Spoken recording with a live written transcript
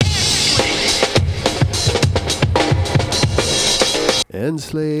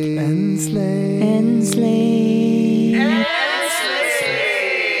Enslave.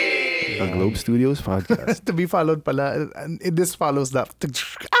 A Globe Studios podcast. To be followed pala. This follows that.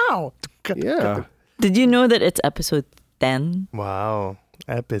 Ow! Yeah. Did you know that it's episode 10? Wow.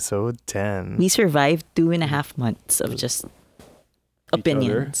 Episode 10. We survived 2.5 months of just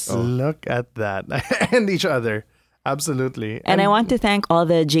opinions. Oh. Look at that. And each other. Absolutely. And I want to thank all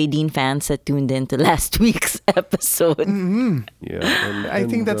the Jadine fans that tuned in to last week's episode. Yeah. I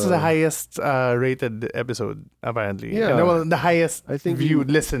think that's the highest rated episode, apparently. Yeah. And, well, the highest I think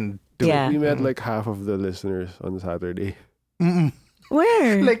viewed, listened to. Yeah. We met like half of the listeners on Saturday.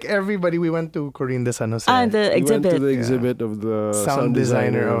 Where? Like everybody, we went to Corinne de San Jose. the We went exhibit. to the exhibit of the Sound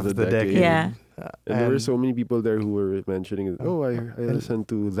designer of the decade. Yeah. And there were so many people there who were mentioning, I listened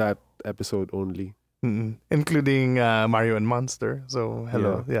to that episode only. Including Mario and Monster. So,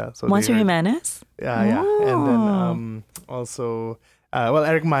 hello. Yeah. So Monster they heard- Jimenez? Yeah. And Oh. then also,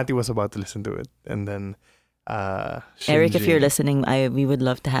 Eric Mati was about to listen to it. And then Eric, if Shinji. you're listening, we would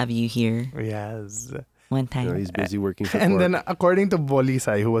love to have you here Yes. one You know, time. he's busy working for And Quark. then according to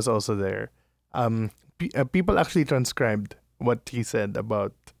Bolisai, who was also there, people actually transcribed what he said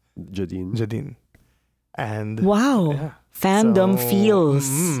about Jadine. Jadine. And Wow. yeah. Fandom So, feels.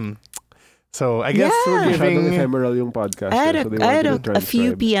 So I guess we're Yeah. Masyadong giving ephemeral yung podcast. I had, so they I had wanted to a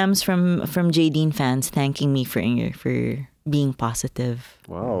few transcribe. PMs from Jadine fans thanking me for being positive.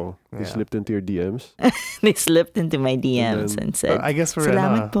 Wow. They Yeah. slipped into your DMs. They slipped into my DMs then- and said, I guess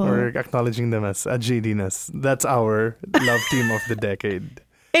Salamat po. we're acknowledging them as Jadiness. That's our love team of the decade.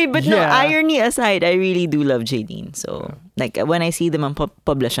 Hey, but no, Yeah. irony aside, I really do love Jadine. So, like, when I see them on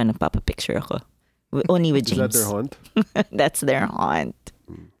publishan, nagpapapicture ako. Only with Is that James. their haunt? That's their haunt.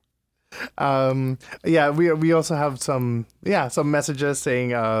 We also have some messages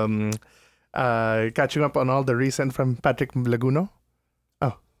saying catching up on all the recent from Patrick Laguno.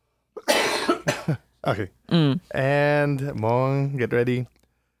 Oh. Okay. And Mong, get ready.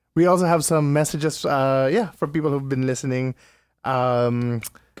 We also have some messages from people who've been listening.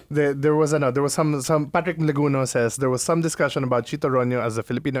 There was some Patrick Laguno says there was some discussion about Chito Ronyo as the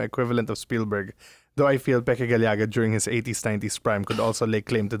Filipino equivalent of Spielberg, though I feel Peque Galiaga during his 80s 90s prime could also lay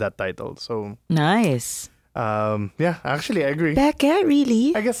claim to that title. So Nice. actually I agree. Becca,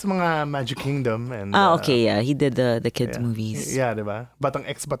 really? I guess mga Magic Kingdom and Okay, yeah. He did the kids' movies. Yeah, diba? Batang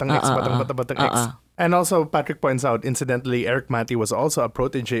X, Batang X, Batang X. And also, Patrick points out, incidentally, Eric Mati was also a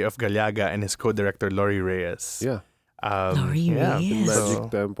protege of Galiaga and his co-director, Laurie Reyes. Yeah. Laurie Reyes. Magic Yes.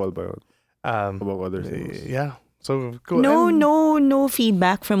 Temple ba yun? Among other things. Yeah. So, cool. No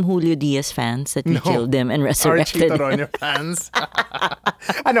feedback from Julio Diaz fans that we killed them and Our resurrected Chito him. Ronyo fans.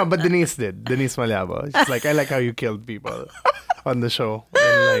 I know, but Denise did. Denise Malabo. She's like, I like how you killed people on the show.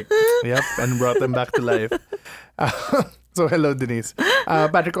 And and brought them back to life. So, hello, Denise.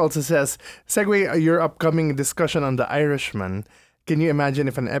 Patrick also says, segue your upcoming discussion on The Irishman. Can you imagine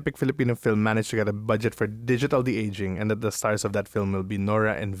if an epic Filipino film managed to get a budget for digital de-aging and that the stars of that film will be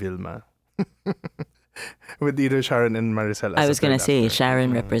Nora and Vilma? With either Sharon and Maricel as I a was going to third say, actor.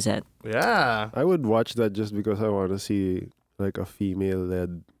 Sharon represent. Yeah. I would watch that just because I want to see like a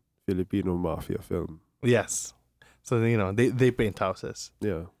female-led Filipino mafia film. Yes. So, they paint houses,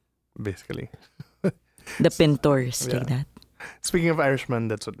 Yeah. basically. The Pintors, Yeah. like that. Speaking of Irishman,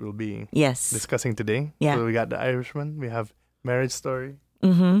 that's what we'll be Yes. discussing today. Yeah. So we got The Irishman. We have Marriage Story.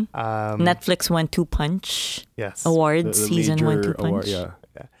 Mm-hmm. Netflix Netflix won 2 Punch Yes. awards. The Season 1 major 2 Punch. award, yeah.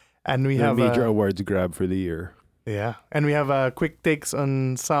 And we The have major awards grab for the year. And we have quick takes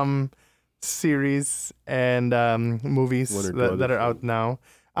on some series and movies One or two that other are out now.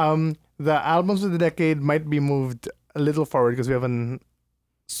 The albums of the decade might be moved a little forward because we have a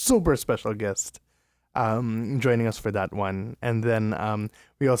super special guest joining us for that one. And then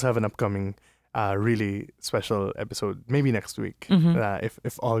we also have an upcoming really special episode, maybe next week,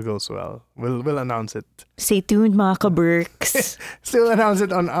 if all goes well. We'll announce it. Stay tuned, mga kaberks. Still announce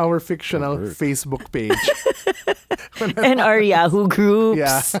it on our fictional Work. Facebook page. and our Yahoo groups.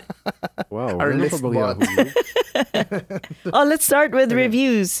 Yeah. Wow. Our meron pa list bang bot. Yahoo? Oh, let's start with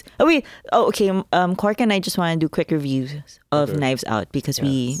reviews. Oh, wait. Oh, okay. Quark and I just want to do quick reviews of Okay. Knives Out because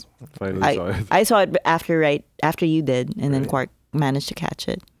Yes. Finally saw it. I saw it after you did, and then Right. Quark managed to catch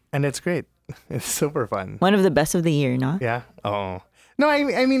it. And it's great. It's super fun. One of the best of the year, no? Yeah. Oh. No, I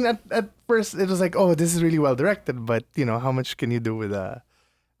mean, at first it was like, oh, this is really well directed, but how much can you do with a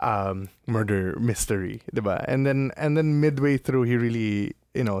murder mystery, diba? And then midway through, he really,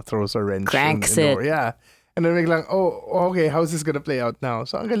 throws a wrench. Cranks in the it. work. Yeah. And then biglang, okay, how's this gonna play out now?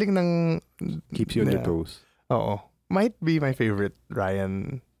 So ang galing ng Keeps you on your Yeah. toes. Oo. Might be my favorite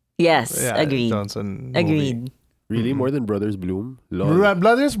Ryan Yes, agreed. Johnson movie. Agreed. Really? More than Brothers Bloom? Lol.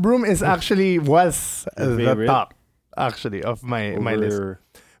 Brothers Bloom is actually was Your the favorite? top actually of my list. Over-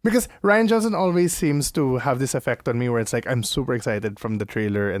 Because Ryan Johnson always seems to have this effect on me where it's like I'm super excited from the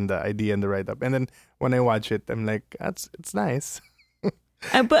trailer and the idea and the write up. And then when I watch it, I'm like, it's nice.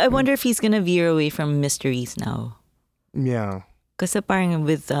 But I wonder if he's gonna veer away from mysteries now. Yeah. Kasi parang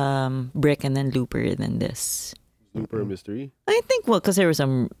with Brick and then Looper and then this. Super mystery. I think, well, because there was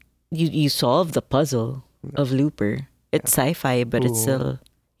some... You solve the puzzle of Looper. It's sci-fi, but it's Ooh. still...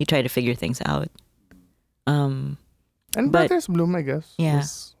 You try to figure things out. And But- Brothers Bloom, I guess. Yeah.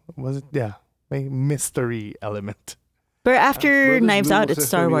 Was it? Yeah. A mystery element. But after Brothers Knives Bloom Out, was it's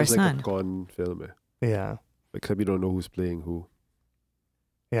Star funny, Wars was like na. a con film eh. Yeah. Except you don't know who's playing who.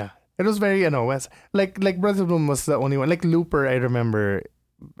 Yeah. It was very, Wes. Like Brothers Bloom was the only one. Like Looper, I remember.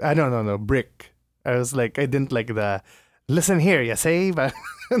 I don't know, Brick. I was like, I didn't like the listen here, you say, but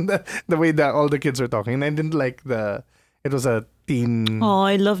the way that all the kids were talking. And I didn't like it was a teen. Oh,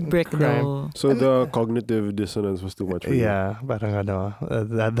 I loved Brick Crime. though. So the cognitive dissonance was too much for you. Yeah, parang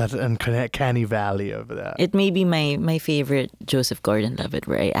that uncanny valley of that. It may be my favorite Joseph Gordon-Levitt,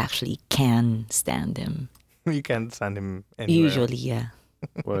 where I actually can stand him. You can't stand him anywhere. Usually, yeah.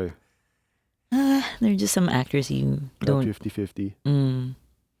 Why? There are just some actors you Not don't... 50-50.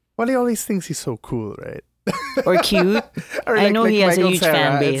 Well, he always thinks he's so cool, right? Or cute. Or I know he has a Michael huge Cera,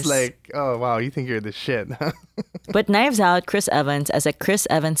 fan base. It's like, oh wow, you think you're the shit. But Knives Out, Chris Evans, as a Chris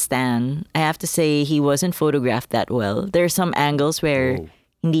Evans stan, I have to say he wasn't photographed that well. There are some angles where Oh.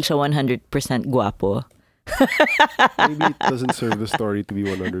 hindi siya 100% guapo. Maybe it doesn't serve the story to be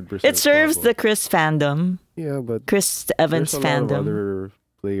 100%. It serves guapo. the Chris fandom, Yeah, but Chris Evans there's a lot of fandom. other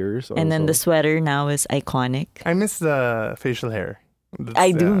players. And then the also. sweater now is iconic. I miss the facial hair. That's,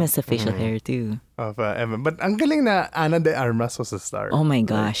 I do miss the facial hair too. of Evan. But ang galing na Ana de Armas was a star. Oh my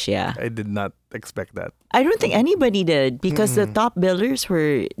gosh, yeah. I did not expect that. I don't think anybody did because the top billers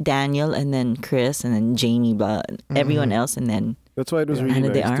were Daniel and then Chris and then Janie, blah, everyone else, and then That's why it was Yeah. really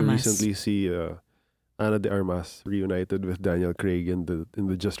Ana de nice to Armas. recently see Ana de Armas reunited with Daniel Craig in the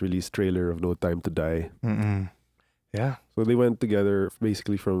just released trailer of No Time to Die. Yeah. So they went together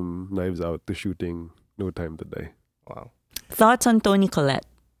basically from Knives Out to shooting No Time to Die. Wow. thoughts on Toni Collette.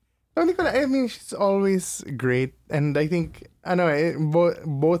 I mean, she's always great. And I think,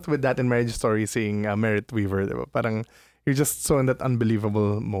 both with that and Marriage Story, seeing Merit Weaver, diba? Parang you're just so in that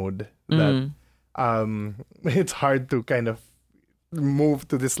unbelievable mode that it's hard to kind of move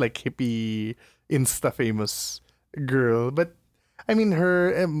to this like hippie, insta famous girl. But I mean,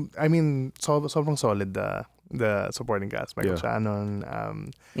 sobrang solid the supporting cast, Michael Yeah.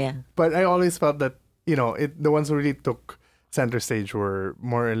 Shannon. Yeah. But I always felt that the ones who really took center stage were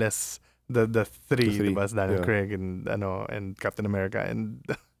more or less the three, The three, diba? Daniel yeah. Craig and Captain America and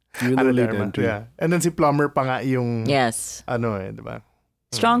Even Ana though de late Armas, entry. yeah. And then si Plumber pa nga yung Yes. diba?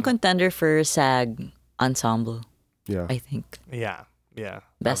 Strong contender for SAG ensemble, Yeah. I think. Yeah.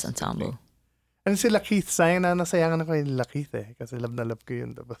 Best absolutely. ensemble. And si Lakeith, sayang na nasayangan ako yung Lakeith kasi love na love ko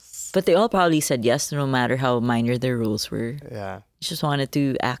yun. Tapos, But they all probably said yes no matter how minor their roles were. yeah. You just wanted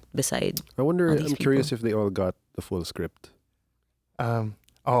to act beside. I wonder, All these I'm curious if they all got the full script. Oo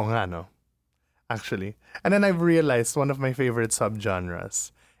nga, no? Actually. And then I've realized one of my favorite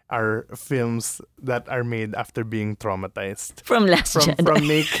subgenres are films that are made after being traumatized. From Last From Jedi.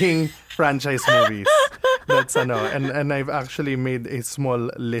 making franchise movies. That's and I've actually made a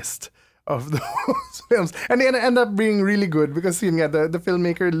small list of those films. And they end up being really good because yun nga, the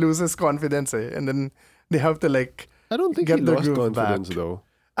filmmaker loses confidence and then they have to like I don't think get he the lost groove confidence back. though.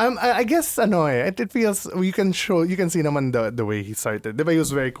 I guess it feels you can see naman the way he started. Diba he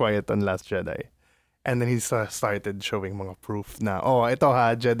was very quiet on Last Jedi. And then he started showing mga proof na, ito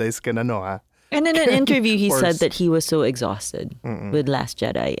ha, Jedis ka na no ha. And in an interview, he Force. said that he was so exhausted with Last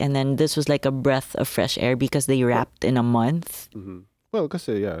Jedi. And then this was like a breath of fresh air because they wrapped in a month. Well,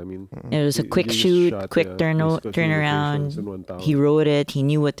 kasi yeah, I mean, It was a you- quick you just shoot, shot, quick yeah, turnaround. just a few locations in one town. He wrote it. He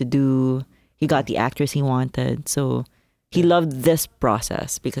knew what to do. He got the actors he wanted. So he loved this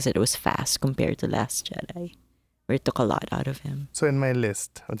process because it was fast compared to Last Jedi, where it took a lot out of him. So in my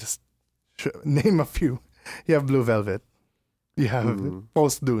list, I'll just name a few. You have Blue Velvet. You have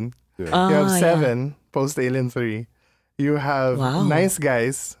Post Dune. Yeah. You have yeah. Seven, Post Alien 3. You have Wow. Nice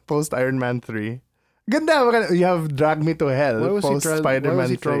Guys, Post Iron Man 3. Ganda. You have Drag Me to Hell, Why was he Post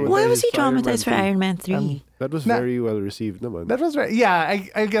Spider-Man 3. Why was he Iron Man traumatized for 3? Iron Man 3? That was Na- very well received naman. That was right. Yeah,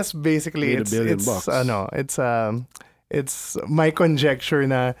 I guess basically Made $1 billion. it's my conjecture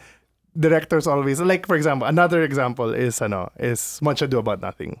na directors always like, for example, another example is Much Ado About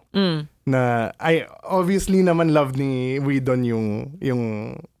Nothing. Na I obviously naman love ni Whedon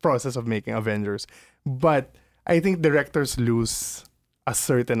yung process of making Avengers, but I think directors lose a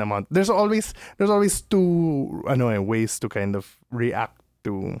certain amount. There's always two ways to kind of react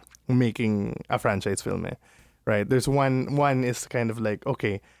to making a franchise film. Right? There's one is kind of like,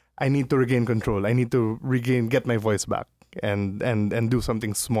 okay, I need to regain control. I need to get my voice back and do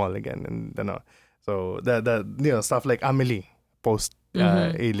something small again. And so the stuff like Amelie post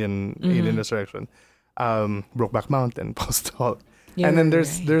Alien Resurrection, Brokeback Mountain post Hulk. And then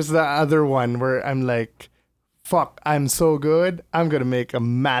there's the other one where I'm like, fuck, I'm so good. I'm gonna make a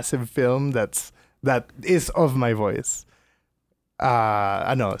massive film that is of my voice.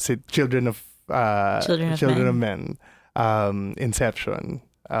 I know, say Children of Men, Inception,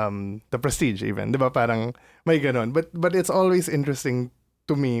 The Prestige, even, diba? Parang may ganon. But it's always interesting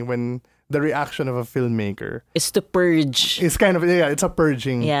to me when the reaction of a filmmaker It's to purge. is kind of it's a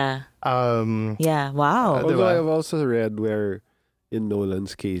purging. Yeah. Um, Yeah. Wow. Uh, Although diba? I've also read where, in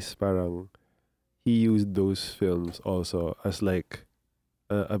Nolan's case, parang he used those films also as like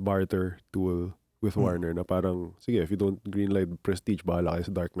a barter tool with Warner. Na parang, sige, if you don't greenlight Prestige, bahala kayo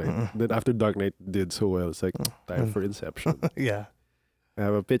sa Dark Knight. Then after Dark Knight did so well, it's like, time for Inception. yeah. I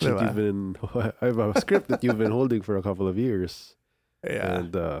have a pitch that Diba? you've been, I have a script that you've been holding for a couple of years. Yeah.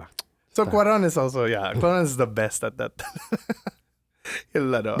 And So Cuarón is also, Cuarón is the best at that. The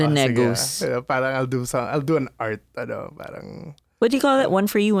negos. Parang I'll do an art, parang, What do you call it? One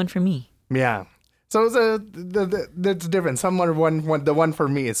for you, one for me. yeah. So that's different. The one for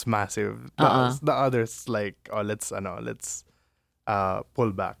me is massive. The others like, let's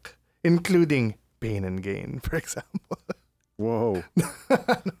pull back, including Pain and Gain, for example. whoa.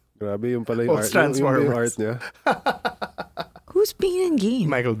 Grabe yung pala yung art. Yung Transformers. art niya. Who's Pain and Gain?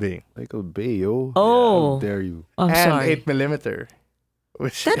 Michael Bay. Michael Bay, yo. Oh. How dare you? I'm and sorry. 8mm.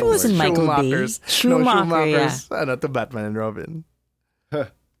 Which That is wasn't Michael Bay. Schumacher, yeah. Schumacher's, to Batman and Robin.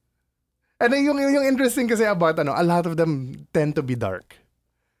 And then yung interesting kasi about a lot of them tend to be dark.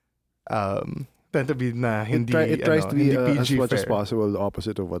 Tend to be na hindi It tries to be hindi as PG much as fair. possible the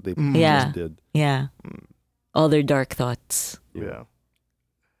opposite of what they Yeah. just did. Yeah. All their dark thoughts. Yeah.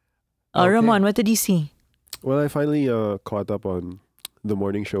 Oh, Okay. Ramon, what did you see? Well, I finally caught up on the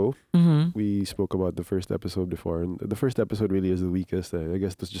morning show. Mm-hmm. We spoke about the first episode before, and the first episode really is the weakest. I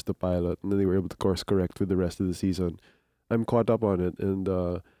guess it was just a pilot, and then they were able to course correct with the rest of the season. I'm caught up on it, and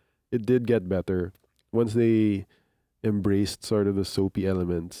it did get better. Once they embraced sort of the soapy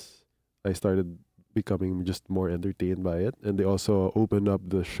elements, I started becoming just more entertained by it. And they also opened up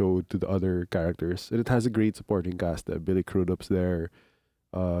the show to the other characters. And it has a great supporting cast. Billy Crudup's there,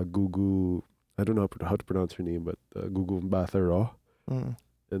 Gugu, I don't know how to pronounce her name, but Gugu Mbatha-Raw. Mm.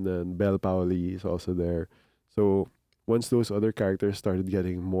 And then Belle Powley is also there. So once those other characters started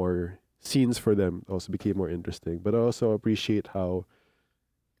getting more scenes for them, it also became more interesting. But I also appreciate how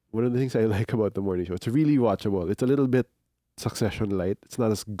one of the things I like about the morning show, it's really watchable. It's a little bit Succession light. It's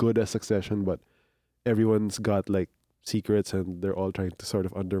not as good as Succession, but everyone's got like secrets and they're all trying to sort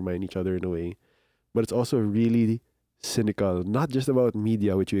of undermine each other in a way. But it's also really cynical, not just about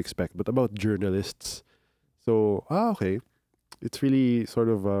media, which you expect, but about journalists. So, okay. It's really sort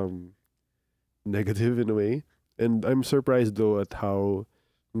of negative in a way. And I'm surprised though at how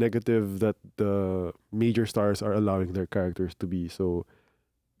negative that the major stars are allowing their characters to be. So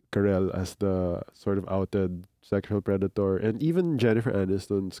Carell as the sort of outed sexual predator, and even Jennifer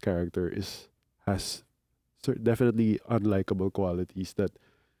Aniston's character has definitely unlikable qualities that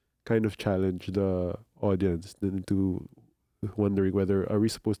kind of challenge the audience into wondering whether are we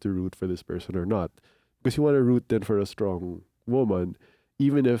supposed to root for this person or not. Because you want to root then for a strong woman,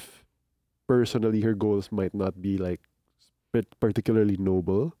 even if personally her goals might not be like particularly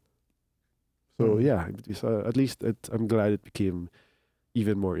noble. So yeah, at least I'm glad it became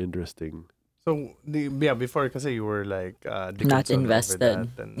even more interesting. So before kasi you were like Not deconsoled over invested.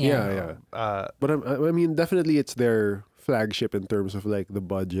 that and, Yeah. But I mean, definitely it's their flagship in terms of like the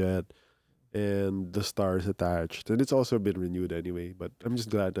budget and the stars attached, and it's also been renewed anyway. But I'm just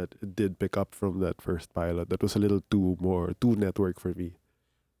glad that it did pick up from that first pilot. That was a little too network for me.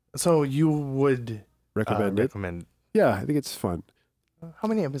 So you would Recommend it? recommend. Yeah, I think it's fun. How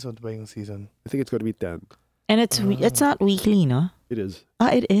many episodes ba yung season? I think it's going to be 10. And it's not weekly, no? It is.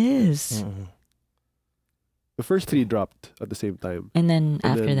 It is. The first 3 dropped at the same time. And then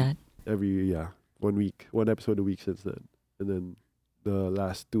after then that. Every 1 week, 1 episode a week since then, and then the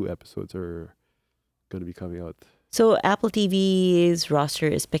last 2 episodes are going to be coming out. So Apple TV's roster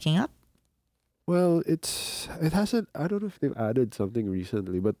is picking up? Well, it hasn't. I don't know if they've added something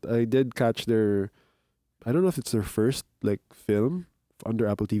recently, but I did catch their. I don't know if it's their first like film under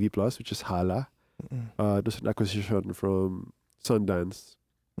Apple TV Plus, which is Hala. It was an acquisition from Sundance,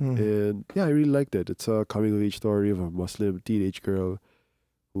 And yeah, I really liked it. It's a coming of age story of a Muslim teenage girl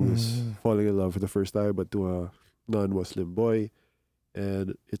who is falling in love for the first time, but to a non-Muslim boy.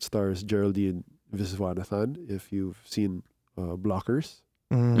 And it stars Geraldine Viswanathan. If you've seen Blockers,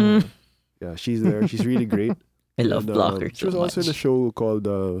 Mm. yeah, she's there. She's really great. I love And, Blocker she was so also in a much. show called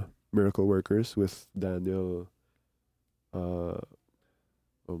Miracle Workers with Daniel.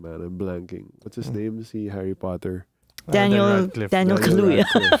 Oh man, I'm blanking. What's his name? See Harry Potter. Daniel Kaluuya.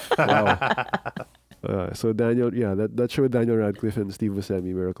 Radcliffe. Wow. So Daniel, yeah, that show with Daniel Radcliffe and Steve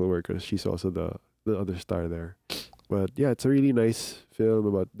Buscemi, Miracle Workers. She's also the other star there. But yeah, it's a really nice film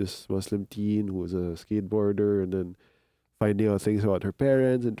about this Muslim teen who was a skateboarder and then finding out things about her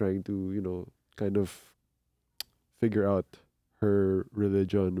parents and trying to, kind of figure out her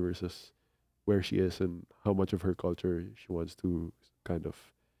religion versus where she is and how much of her culture she wants to kind of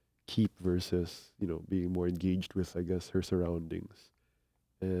keep versus, being more engaged with, I guess, her surroundings.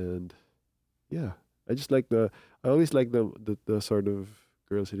 And yeah, I always like the sort of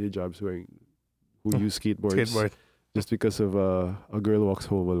girls in hijabs who use skateboards Skateboard. just because of a girl walks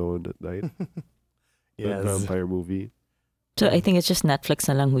home alone at night. That Yes. vampire movie. So I think it's just Netflix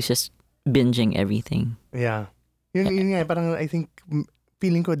na lang who's just binging everything. Yeah. Yun nga, parang I think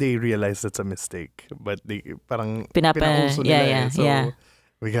feeling ko they realize that's a mistake, but they parang pinauso nila yeah, so yeah.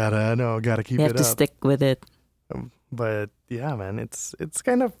 we gotta keep You it have to up. stick with it. But yeah, man, it's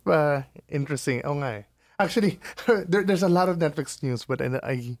kind of interesting. Oh nga. Actually, there's a lot of Netflix news, but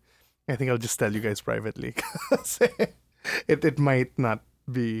I think I'll just tell you guys privately. Kasi it might not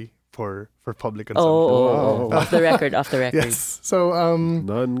be for public consumption. Wow. Off the record. Yes. So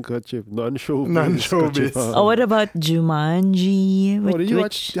Non-showbiz. Non-showbiz. Oh, what about Jumanji? Oh, did you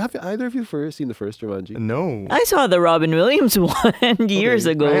watch? Have either of you seen the first Jumanji? no. I saw the Robin Williams one years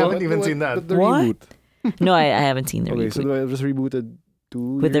Okay. ago. I haven't even seen that. But the What? reboot. No, I haven't seen the Okay, reboot. so it was rebooted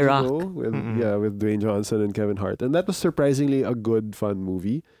 2 With The years Rock. ago with Dwayne Johnson and Kevin Hart, and that was surprisingly a good, fun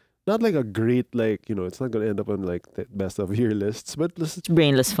movie. Not like a great it's not gonna end up on like the best of year lists, but It's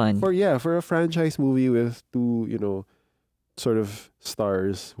brainless fun. for a franchise movie with two sort of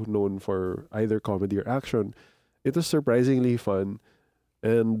stars known for either comedy or action, it was surprisingly fun,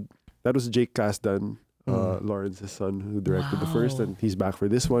 and that was Jake Kasdan, Lawrence's son, who directed the first, Wow. and he's back for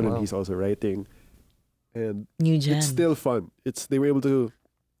this one, and Wow. he's also writing, and New gen. it's still fun. They were able to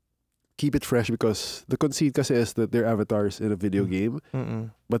keep it fresh because the conceit kasi is that they're avatars in a video game,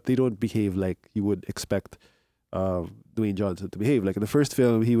 but they don't behave like you would expect Dwayne Johnson to behave. Like in the first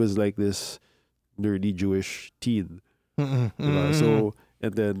film, he was like this nerdy Jewish teen. Diba? So,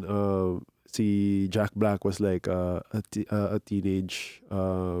 and then see Jack Black was like a teenage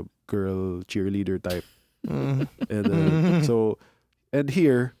girl cheerleader type. And then, and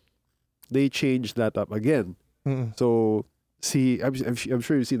here they changed that up again. So see, I'm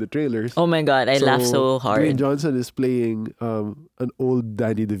sure you see the trailers. Oh my god, I laughed so hard. Dwayne Johnson is playing an old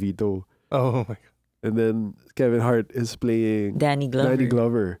Danny DeVito, Oh my and then Kevin Hart is playing Danny Glover. Danny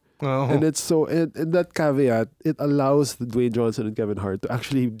Glover. god. And it's so, and that caveat, it allows Dwayne Johnson and Kevin Hart to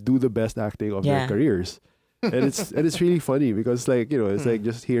actually do the best acting of their Yeah. careers. And it's really funny because it's like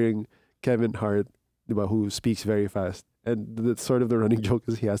just hearing Kevin Hart, diba, who speaks very fast. And the sort of the running joke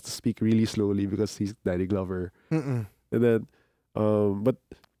is he has to speak really slowly because he's Danny Glover. And then but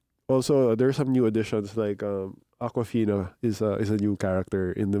also there are some new additions like Aquafina is a new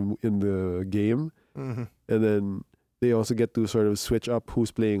character in the game. And then they also get to sort of switch up who's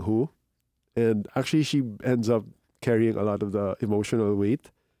playing who. And actually she ends up carrying a lot of the emotional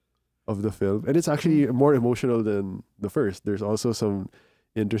weight of the film. And it's actually more emotional than the first. There's also some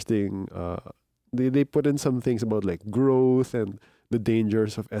interesting they put in some things about like growth and the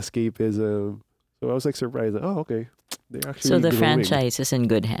dangers of escapism. So I was like surprised. Oh, okay. They're actually So the growing. franchise is in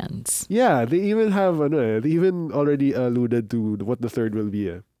good hands. Yeah, they even have they even already alluded to what the third will be.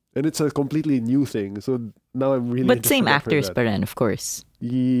 And it's a completely new thing. So now I'm really But same interested for actors that. pa rin, of course.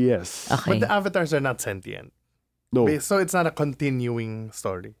 Yes. Okay. But the avatars are not sentient. No. So it's not a continuing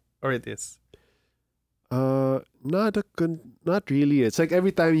story. Or it is. Not really. It's like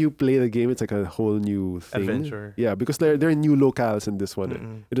every time you play the game, it's like a whole new thing. Adventure. Yeah, because there are new locales in this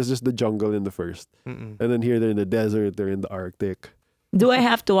one. It is just the jungle in the first, and then here they're in the desert. They're in the Arctic. Do I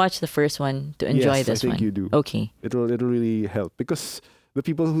have to watch the first one to enjoy Yes, this I think one? you do. Okay. It'll really help because the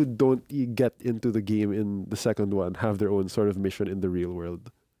people who don't get into the game in the second one have their own sort of mission in the real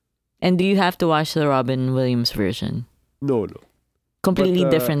world. And do you have to watch the Robin Williams version? No. Completely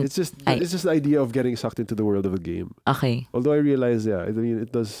But, different. It's just the idea of getting sucked into the world of a game. Okay. Although I realize,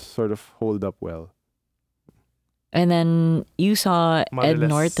 it does sort of hold up well. And then you saw Ed Motherless.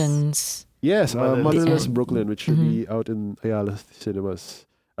 Norton's. Yes, Motherless Motherless Brooklyn. Brooklyn, which should be out in Ayala cinemas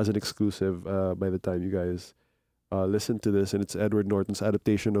as an exclusive by the time you guys listen to this, and it's Edward Norton's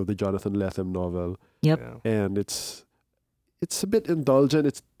adaptation of the Jonathan Lethem novel, Yep. Yeah. and it's a bit indulgent.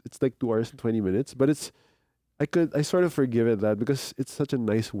 It's like 2 hours and 20 minutes, but I sort of forgive it that because it's such a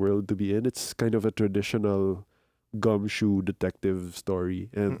nice world to be in. It's kind of a traditional gumshoe detective story,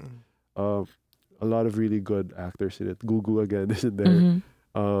 and Mm-mm. a lot of really good actors in it. Gugu again is in there.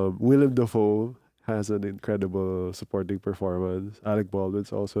 Mhm. Willem Dafoe has an incredible supporting performance. Alec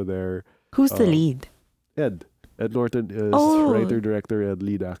Baldwin's also there. Who's the Um, lead? Ed Norton is Oh. writer, director, and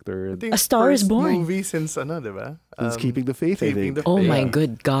lead actor. I And think A Star Is first Born. movie since diba? since Keeping the Faith, I Keeping think. the Oh Faith. my Yeah.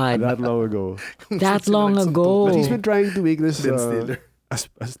 good God. That long ago. That long ago. But he's been trying to make this Ben Stiller. as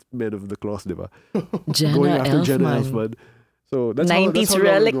men of the cloth, diba? Jenna Going after Jenna Elfman. Elfman. So that's 90s how long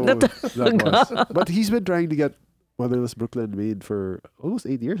relic ago na that was. But he's been trying to get Motherless Brooklyn made for almost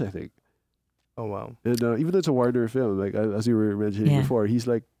 8 years, I think. Oh wow. And even though it's a Warner film, like as you were mentioning Yeah. before, he's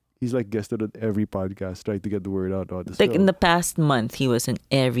guested on every podcast trying to get the word out on this Like film. in the past month, he was in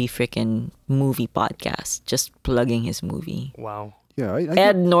every freaking movie podcast, just plugging his movie. Wow. Yeah, I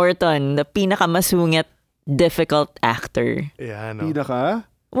Ed Norton, the pinakamasungit difficult actor. Yeah, I know. Pinaka?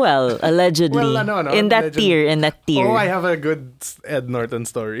 Well, allegedly. Well, no, in that allegedly. tier. Oh, I have a good Ed Norton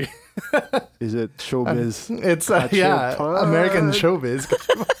story. Is it showbiz? It's Catch your American punch. showbiz.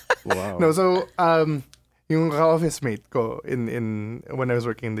 Wow. No, so yung ka-office mate ko in when I was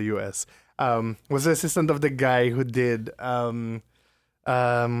working in the US was the assistant of the guy who did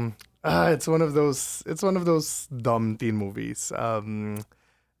it's one of those dumb teen movies. I'll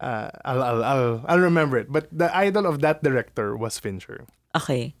remember it. But the idol of that director was Fincher.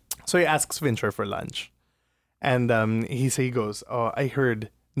 Okay. So he asks Fincher for lunch. And he goes, "Oh, I heard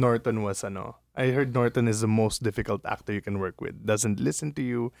Norton is the most difficult actor you can work with. Doesn't listen to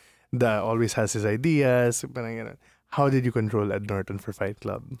you. Always has his ideas. Parang ganun. How did you control Ed Norton for Fight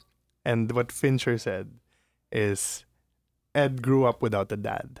Club?" And what Fincher said is, Ed grew up without a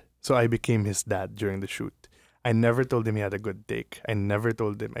dad. So I became his dad during the shoot. I never told him he had a good take. I never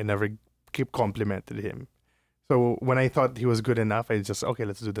keep complimented him. So when I thought he was good enough, I just, okay,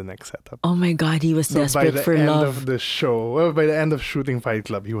 let's do the next setup. Oh my God, he was So by desperate the for end love. of the show, by the end of shooting Fight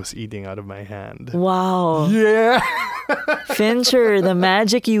Club, he was eating out of my hand. Wow. Yeah! Fincher, the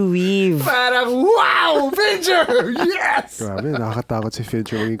magic you weave. Parang, wow! Fincher! Yes! Grabe, nakakatakot si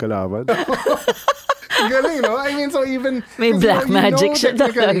Fincher maging kalaban. Galing, no? I mean, so even... May 'cause black magic siya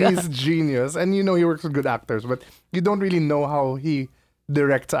technically talaga. he's genius. And he works with good actors. But you don't really know how he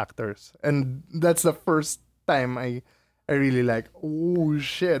directs actors. And that's the first time I really like, oh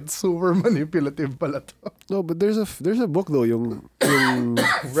shit, super manipulative pala to. No, but there's a book though, yung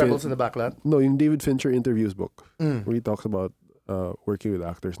Rebels in the Backlot. No, yung David Fincher interviews book Mm. where he talks about working with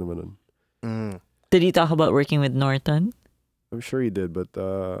actors naman nun. Mm. Did he talk about working with Norton? I'm sure he did, but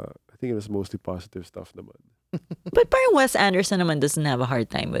I think it was mostly positive stuff naman. But parang Wes Anderson naman doesn't have a hard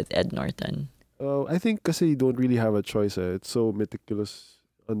time with Ed Norton. I think kasi you don't really have a choice. It's so meticulous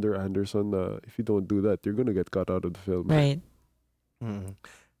under Anderson. If you don't do that, you're gonna get cut out of the film. Right. Mm.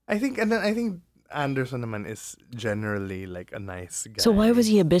 I think Anderson naman is generally like a nice guy. So why was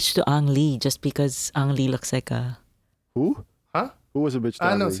he a bitch to Ang Lee just because Ang Lee looks like a... Who? Huh? Who was a bitch?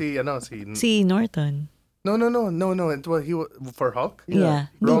 to No, Andy? See, Norton. No. It was for Hulk. Yeah.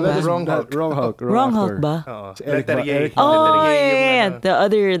 Wrong, Diba? wrong Hulk. Wrong Hulk. Wrong Hulk actor. ba? Oo. Si Eric Letter Ba- A. Eric- Oh, Letter A, yeah, yung yeah.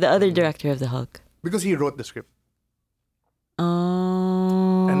 ano. The other director of the Hulk. Because he wrote the script.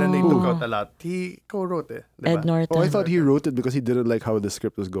 Oh. And then they took out a lot. He co-wrote it. Ed Norton. Oh, I thought he wrote it because he didn't like how the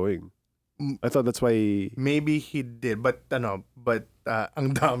script was going. Mm. I thought that's why. Maybe he did, but ang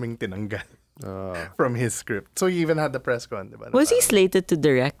daming tinanggal from his script. So he even had the press con, diba? Was he slated to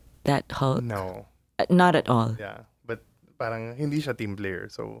direct that Hulk? No. Not at all. Yeah. But parang hindi siya team player.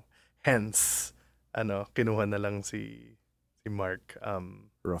 So hence, kinuha na lang si Mark.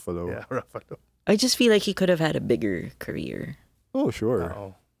 Ruffalo. Yeah, Ruffalo. I just feel like he could have had a bigger career. Oh, sure.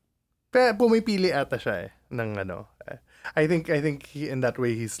 Oo. Kaya pumipili ata siya ng I think he, in that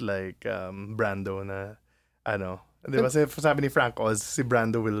way he's like Brando na di ba sabi ni Frank Oz, si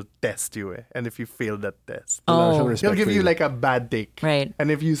Brando will test you and if you fail that test, Wala siyang Oh, respect he'll give for you like a bad take. right. And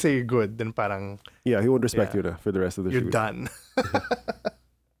if you say good, then parang Yeah, he won't respect Yeah. you na for the rest of the you're shoot. done.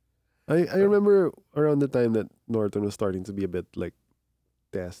 I remember around the time that Norton was starting to be a bit like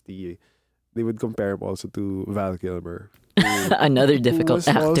testy, they would compare him also to Val Kilmer. Another who difficult was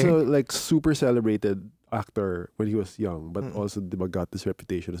actor. also like super celebrated actor when he was young, but Mm-mm. also diba, got this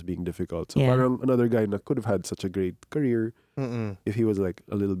reputation as being difficult. So Yeah. parang another guy na could have had such a great career Mm-mm. if he was like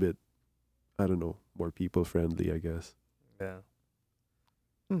a little bit, I don't know, more people friendly, I guess. Yeah.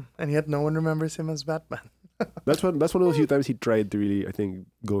 And yet no one remembers him as Batman. That's one of the few times he tried to really, I think,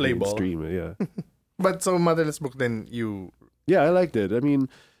 go Play ball. mainstream. Yeah. But so Motherless Book, then you. Yeah, I liked it. I mean,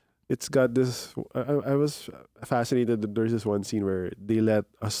 it's got this. I was fascinated that there's this one scene where they let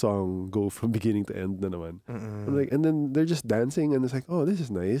a song go from beginning to end. Na naman. I'm like, and then they're just dancing, and it's like, oh, this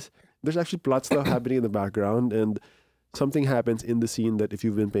is nice. There's actually plot stuff happening in the background, and something happens in the scene that, if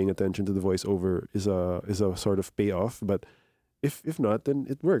you've been paying attention to the voiceover, is a sort of payoff. But if not, then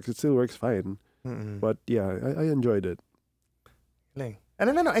it works. It still works fine. But yeah, I enjoyed it. And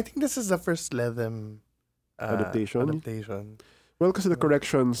then I think this is the first Lethem Adaptation? Well, because the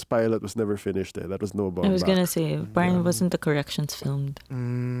corrections pilot was never finished. That was no bomb. I was gonna say, apparently wasn't the corrections filmed.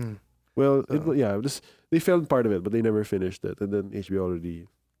 Well, they filmed part of it, but they never finished it. And then HBO already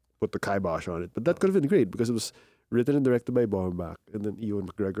put the kibosh on it. But that could have been great because it was written and directed by Baumbach, and then Ewan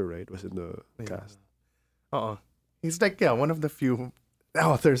McGregor, right, was in the cast. He's like, one of the few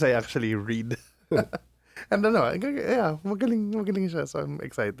authors I actually read. And magaling siya. So I'm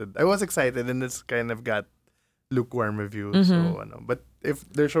excited. I was excited, and it's kind of got lukewarm reviews. So but if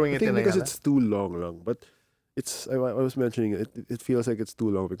they're showing it in because Ayala, it's too long, but I was mentioning it. It feels like it's too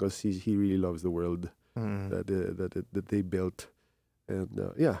long because he really loves the world that they built, and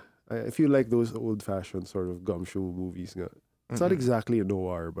I feel like those old fashioned sort of gumshoe movies. It's not exactly a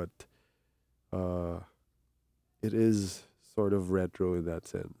noir, but it is sort of retro in that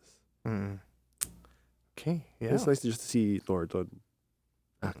sense. Okay, yeah. It's nice just to see Norton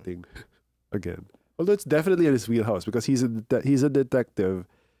acting again. Although it's definitely in his wheelhouse because he's a detective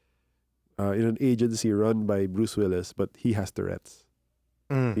in an agency run by Bruce Willis, but he has Tourette's.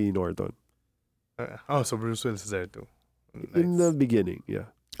 Be Norton. So Bruce Willis is there too. Nice. In the beginning, yeah.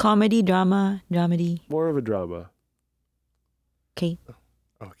 Comedy, drama, dramedy. More of a drama. Okay.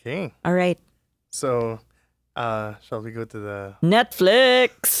 All right. So, shall we go to the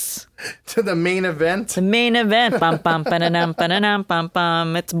Netflix. to the main event? The main event. Pam pam pananam pananam pam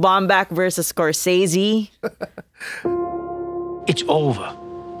pam. It's Baumbach versus Scorsese. It's over.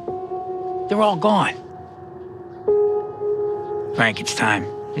 They're all gone. Frank, it's time.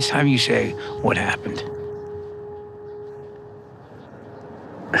 It's time you say what happened.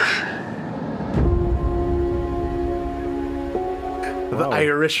 The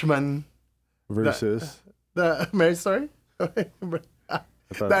Irishman Versus. the Mary story? The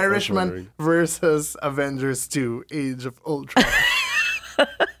Irishman versus Avengers 2 Age of Ultron.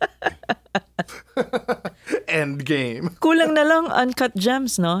 Endgame. Kulang na lang Uncut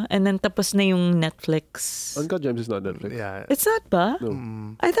Gems, no? And then tapos na yung Netflix. Uncut Gems is not Netflix. Yeah. It's not ba?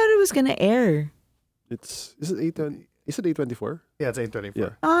 No. I thought it was gonna air. Is it A24? Yeah, it's 824. Yeah.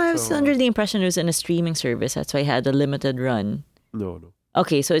 Oh, I was under the impression it was in a streaming service. That's why I had a limited run. No.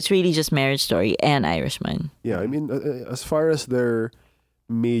 Okay, so it's really just Marriage Story and Irishman. Yeah, I mean, as far as their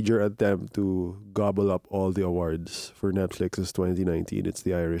major attempt to gobble up all the awards for Netflix's 2019, it's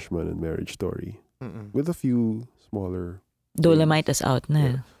The Irishman and Marriage Story. With a few smaller... Dolomite is out na.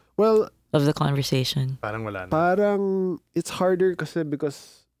 Yeah. Well... Of the conversation. Parang wala na. Parang it's harder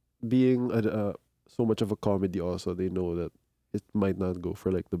because being so much of a comedy also, they know that it might not go for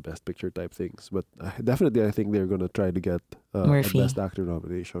like the best picture type things. But definitely I think they're going to try to get a best actor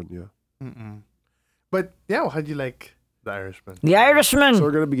nomination. Yeah. But yeah, how do you like The Irishman? The Irishman! So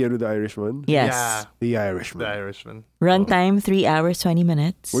we're going to begin with The Irishman? Yes. Yeah. The Irishman. The Irishman. Runtime, 3 hours, 20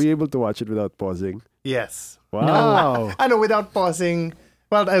 minutes. Were you able to watch it without pausing? Yes. Wow. I know, without pausing.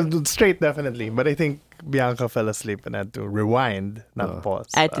 Well, straight definitely. But I think Bianca fell asleep and had to rewind, not pause.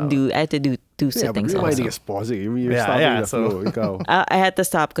 I had to do 2 Yeah, but sittings rewinding also. is pausing. You're stopping the flow. Ikaw. I had to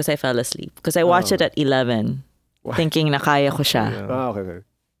stop because I fell asleep. Because I watched it at 11. What? Thinking na kaya ko siya. Okay.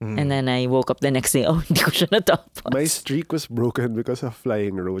 And then I woke up the next day. Oh, hindi ko siya natapos. My streak was broken because a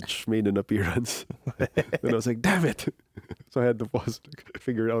flying roach made an appearance. Then I was like, damn it. So I had to pause to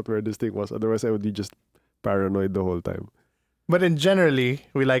figure out where this thing was. Otherwise, I would be just paranoid the whole time. But in generally,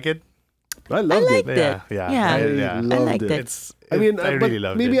 we like it. I loved liked it. it. Yeah. I loved liked it. I but really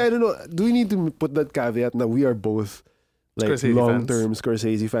loved maybe it. I don't know. Do we need to put that caveat that we are both like Scorsese long-term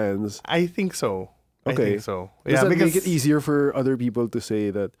Scorsese fans? I think so. Okay. I think so. Does Yeah, that because make it easier for other people to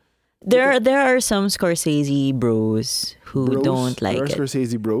say that There are some Scorsese bros who don't like there are it.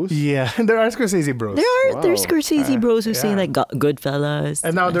 Scorsese bros? Yeah, there are Scorsese bros. There's Scorsese bros who say yeah. like Goodfellas.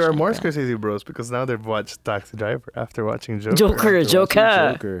 And now there are more like that. Scorsese bros because now they've watched Taxi Driver after watching Joker.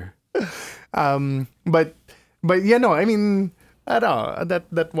 Joker. But yeah, no, I mean, I don't know,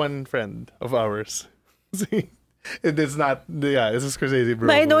 that one friend of ours. See, it is not. Yeah, it's a Scorsese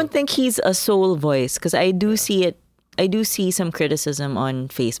bro. But I don't think he's a sole voice because I do see it. I do see some criticism on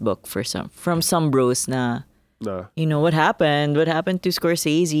Facebook from some bros na, Nah. you know, what happened? What happened to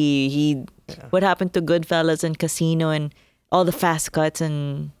Scorsese? He what happened to Goodfellas and Casino and all the fast cuts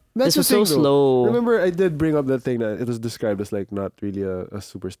and That's this was the so thing, though. slow. Remember, I did bring up that thing that it was described as like not really a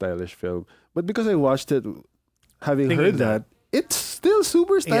super stylish film, but because I watched it, having Thinking heard that. that, it's still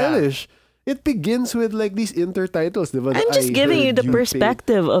super stylish. It begins with like these intertitles. Diba? I'm just giving you the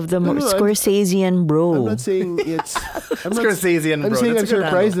perspective of the No, no, Scorsesian bro. I'm not saying it's. I'm not Scorsese and I'm bro. saying I'm That's a good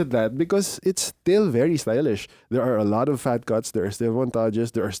surprised handle. at that because it's still very stylish. There are a lot of fat cuts. There are still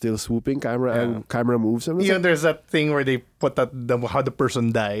montages. There are still swooping camera and camera moves. I'm just You know, like, there's that thing where they put that how the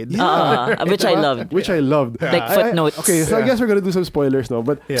person died. Which I loved. which I loved. Like footnotes. Okay, so I guess we're gonna do some spoilers now.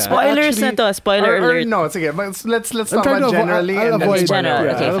 But Yeah. Spoilers na to. Spoiler Or alert. no, it's okay. But let's talk trying about to generally I'll and then avoid- General.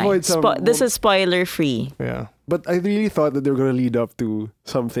 yeah, Okay, I'll fine. avoid some- This is spoiler free. Yeah. But I really thought that they were gonna lead up to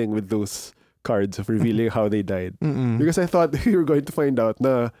something with those cards of revealing how they died. Because I thought we were going to find out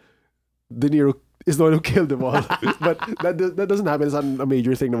na De Niro is the one who killed them all. But that doesn't happen. It's not a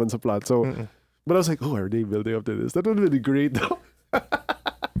major thing naman sa plot. So, but I was like, oh, are they building up to this? That would have been great though.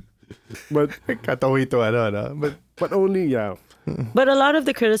 but Katawi to ano. but only yeah. But a lot of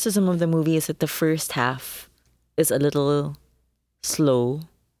the criticism of the movie is that the first half is a little slow,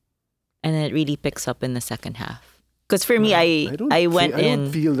 and then it really picks up in the second half. Because for me, I went I don't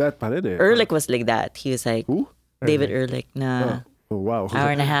in. feel that pa rin eh. Ehrlich was like that. He was like Who? David Ehrlich na Oh wow.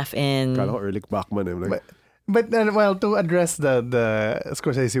 hour and a half in. Kala ko Ehrlich Bachman eh. Like, But well, to address the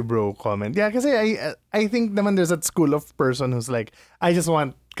Scorsese bro comment, yeah, kasi I think naman there's that school of person who's like, I just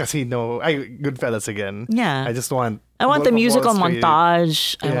want Casino, Goodfellas again. Yeah. I just want. I want Wolf the of Wall musical Street.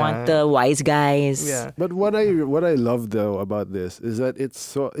 montage. I Yeah. want the wise guys. Yeah. but what I love though about this is that it's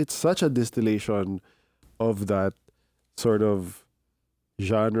such a distillation of that sort of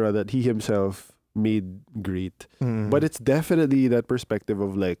genre that he himself made great. But it's definitely that perspective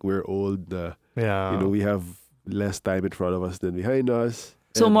of like we're old, yeah. we have less time in front of us than behind us.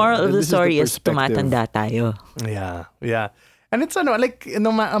 So And- moral of and the this story is perspective. tumatanda tayo. Yeah. And it's like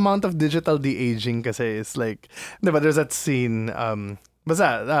no amount of digital de-aging kasi is like, diba, there's that scene,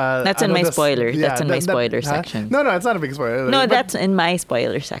 basta, That's in my the- spoiler. yeah, That's in my spoiler huh? section. No, it's not a big spoiler. No, But- that's in my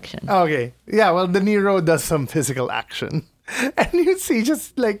spoiler section. Oh, okay. Yeah, well, De Niro does some physical action. And you see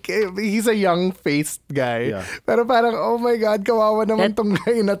just like, he's a young-faced guy. Yeah. Pero parang, oh my God, kawawa naman tong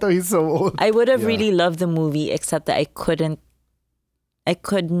guy na to. He's so old. I would have Yeah. really loved the movie, except that I couldn't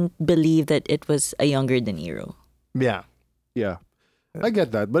believe that it was a younger De Niro. Yeah. Yeah, I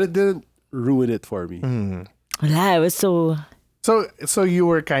get that, but it didn't ruin it for me. Wala, I was so. So you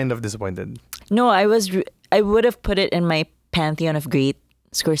were kind of disappointed. No, I would have put it in my pantheon of great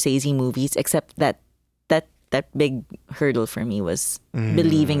Scorsese movies, except that big hurdle for me was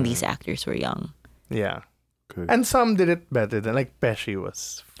believing these actors were young. Yeah. Okay. And some did it better than, like, Pesci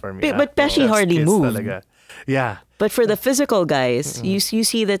was for me. But Pesci hardly Kiss moved. talaga. Yeah. But for the physical guys, you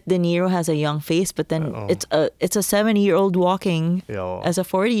see that De Niro has a young face, but then it's a 70-year-old walking Yo, as a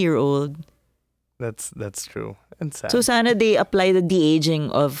 40-year-old. that's true. And sad. So sana they apply the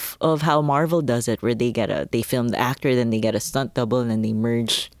de-aging of how Marvel does it, where they film the actor, then they get a stunt double, and then they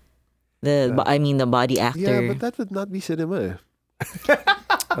merge the body actor. Yeah, but that would not be cinema. Eh.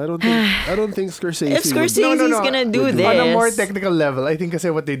 I don't think Scorsese. If would- Scorsese's gonna do Would do this, On a more technical level, I think kasi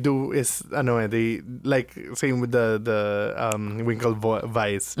what they do is they like same with the Winkle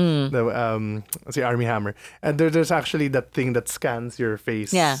Vice, the si Army Hammer, and there's actually that thing that scans your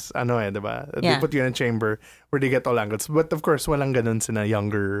face. Yeah. Diba? They Yeah. put you in a chamber where they get all angles, but of course walang ganun sina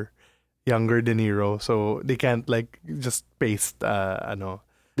younger De Niro, so they can't like just paste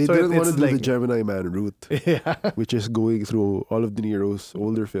They So didn't want it's to do the like- Gemini Man route, yeah. which is going through all of De Niro's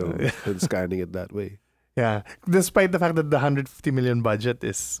older films and scanning it that way. Yeah, despite the fact that the 150 million budget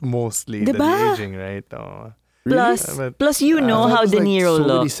is mostly the Diba? aging, right? Oh. plus But- plus you know That how was De like Niro so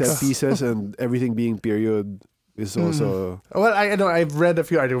many looks. set pieces and everything being period is also. Well, I know I've read a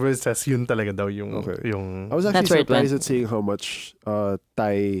few articles where it says yun talaga daw yung Okay. yung I was That's actually where it went. surprised at seeing how much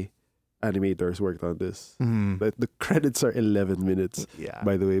Thai animators worked on this. But the credits are 11 minutes, yeah.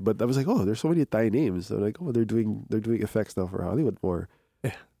 by the way. But I was like, oh, there's so many Thai names. I'm like, oh, they're doing effects now for Hollywood more.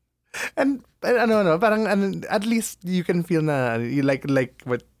 And parang at least you can feel na you like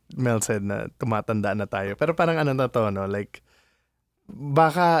what Mel said na tumatanda na tayo. Pero parang na to like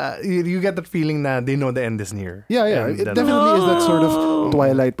baka you get that feeling na they know the end is near. Yeah, yeah. And, It definitely is that sort No. of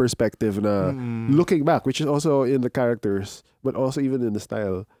Twilight perspective na looking back, which is also in the characters, but also even in the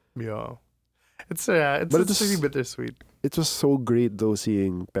style. Yeah. It's But it's really bittersweet. It was so great though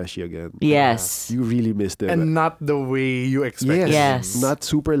seeing Pesci again. Yes. You really missed him. And not the way you expect. yes, Yes. not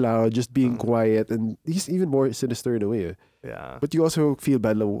super loud, just being quiet, and he's even more sinister in a way. Yeah. But you also feel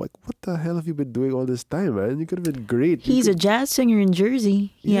bad, like, what the hell have you been doing all this time, man? You could have been great. He's a jazz singer in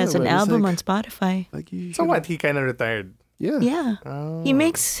Jersey. He Yeah, has an man, it's album like- on Spotify. like you So should- what? He kind of retired. Yeah. Yeah. Oh. He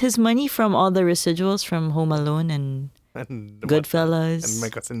makes his money from all the residuals from Home Alone and And Goodfellas. And my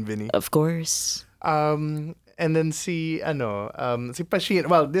cousin Vinny. Of course. And then si Pacino.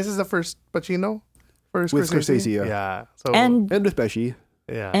 Well, this is the first Pacino for With Scorsese, yeah. Yeah. So And And with Pesci.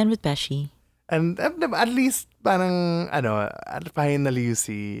 yeah. and with Pesci. And at least parang finally you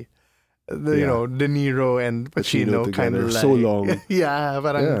see the, you Yeah. know, De Niro and Pacino, Pacino kind of together like so long. yeah,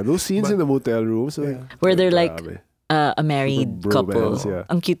 parang Yeah, those scenes but- in the motel room. So Yeah. Where they're like grabe. a married Super couple. bromance, yeah.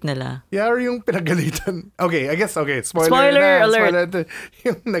 Ang cute nila. Yeah, or yung pinagalitan. Okay, I guess, okay, spoiler Spoiler na, alert.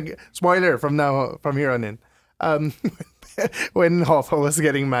 Spoiler from here on in. When Hoffa was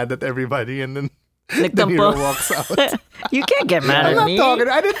getting mad at everybody and then De Niro Nagtampo. walks out. You can't get mad I'm at not me. talking.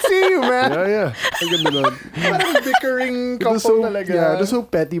 I didn't see you, man. Yeah, yeah. Ang ganda nun. Parang bickering It was couple so, talaga. yeah, it was so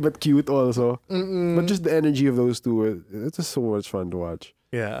petty but cute also. But just the energy of those two, it's just so much fun to watch.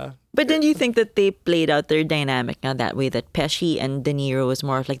 Yeah. But then you think that they played out their dynamic now that way, that Pesci and De Niro was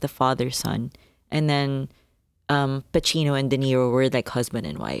more of like the father-son, and then Pacino and De Niro were like husband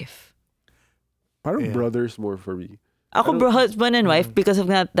and wife. Parang Yeah. brothers more for me. Ako bro, husband and wife because of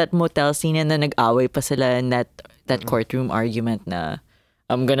that motel scene, and then nag-away pa sila in that courtroom argument na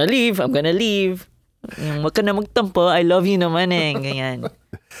I'm gonna leave. Yung wag ka na magtampo, I love you naman eh. Ganyan.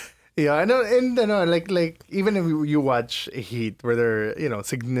 Yeah, I know, and like even if you watch Heat, where they're, you know,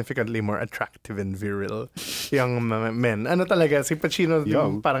 significantly more attractive and virile young men, ano talaga si Pacino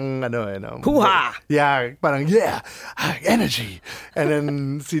Young. parang you know, Hoo-ha! yeah, parang energy, and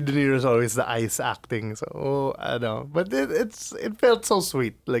then si De Niro's always the ice acting, so I know, but it felt so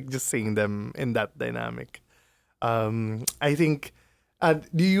sweet, like just seeing them in that dynamic. I think.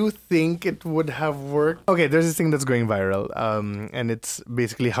 Do you think it would have worked? Okay, there's this thing that's going viral, and it's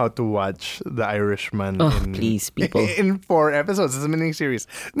basically how to watch The Irishman. Oh, please, people. In 4 episodes. It's a mini series.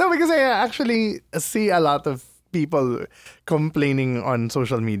 No, because I actually see a lot of people complaining on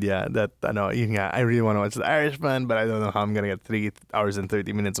social media that I really want to watch The Irishman, but I don't know how I'm gonna get 3 hours and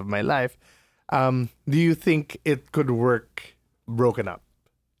 30 minutes of my life. Do you think it could work broken up?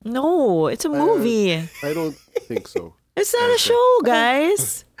 No, it's a movie. I don't think so. It's not a show,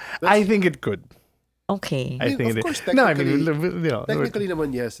 guys. I think it could. Okay. I think of it. course, No, I mean, technically- you know, Technically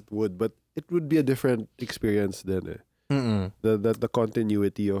naman, yes, it would. But it would be a different experience then. The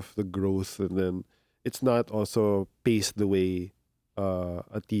continuity of the growth, and then it's not also paced the way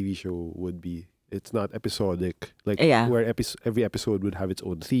a TV show would be. It's not episodic, like Yeah. where every episode would have its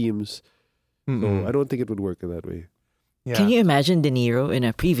own themes. So I don't think it would work in that way. Yeah. Can you imagine De Niro in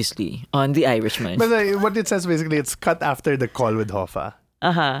a previously on The Irishman? But what it says basically, it's cut after the call with Hoffa.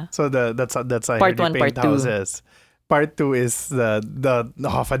 So that's how Part Harry one, part Paint House two. is. Part 2 is the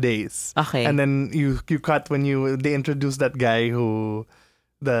Hoffa days. Okay. And then you cut when they introduce that guy who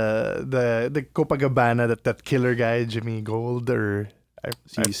the Copacabana, that killer guy, Jimmy Gold, or I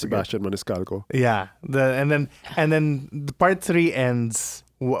forget. Sebastian Maniscalco. Yeah. And then the part 3 ends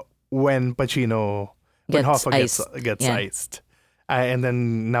when Pacino when Gets Hoffa iced. gets Yeah. iced. And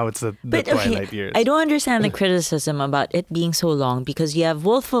then now it's the But Twilight years. I don't understand the criticism about it being so long, because you have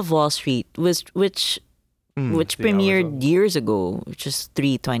Wolf of Wall Street, which 3 hours premiered long. years ago, which is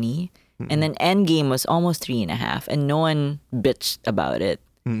 3:20, and then Endgame was almost 3.5, and no one bitched about it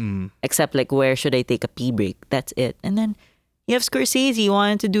except like, where should I take a pee break? That's it. And then you have Scorsese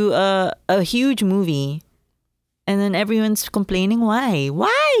wanted to do a huge movie, and then everyone's complaining.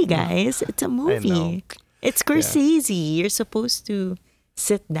 Why, guys? It's a movie. It's Scorsese. You're supposed to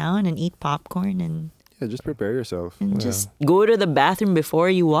sit down and eat popcorn and Yeah, just prepare yourself. just go to the bathroom before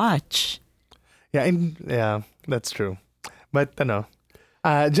you watch. Yeah, that's true. But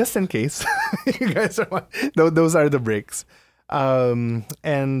just in case you guys are, those are the breaks.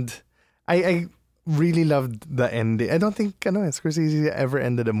 And I really loved the ending. I don't think Scorsese ever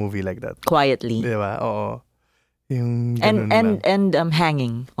ended a movie like that. Quietly. Diba? Oo. Yung ganun And lang.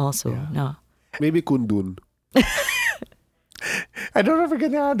 hanging also. No. Maybe Kundun. I don't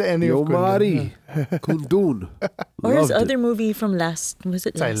forget the ending Yo of Kundun. Mari. Kundun. Or his Loved other it. movie from last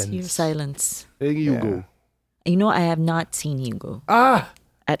Silence. year? Silence. Hey, Hugo. You know, I have not seen Hugo Ah!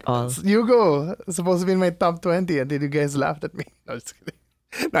 at all. Hugo. Supposed to be in my top 20 until you guys laughed at me. No, just kidding.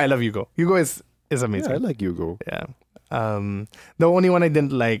 No, I love Hugo. Hugo is amazing. Yeah, I like Hugo. Yeah. The only one I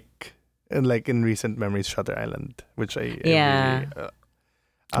didn't like in recent memories, Shutter Island, which I Yeah. really,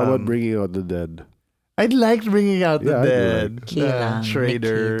 How about Bringing Out the Dead? I liked Bringing Out the Yeah, I do Dead, like Keelan,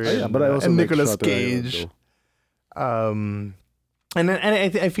 Schrader, Mickey. Yeah, but I also and like Nicolas Shutter Island, Cage. though. And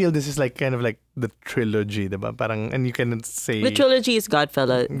I feel this is like kind of like the trilogy, diba? Parang, and you can say... The trilogy is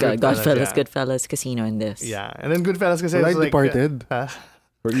Godfellas, Goodfellas, Goodfellas, Casino, and this. Yeah, and then Goodfellas kasi Like it's like... Departed. Huh?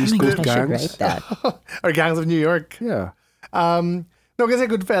 Or Oh East my Coast God, I should Gangs. write that. Or Gangs of New York. Yeah. No, kasi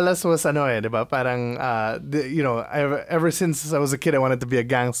Goodfellas was diba? Parang, ever since I was a kid, I wanted to be a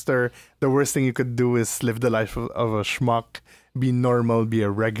gangster. The worst thing you could do is live the life of a schmuck, be normal, be a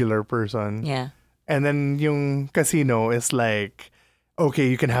regular person. Yeah. And then yung Casino is like, okay,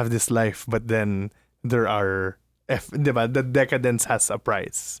 you can have this life, but then there are, diba? The decadence has a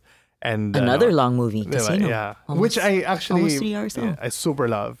price. And Another long movie, diba? Casino. Yeah, Almost- which I actually almost 3 hours long. I super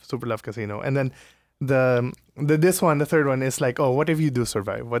love Casino. And then the third one is like, oh, what if you do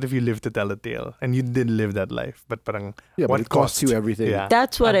survive? What if you live to tell a tale and you did live that life, but parang Yeah, but what it costs you cost? everything. Yeah.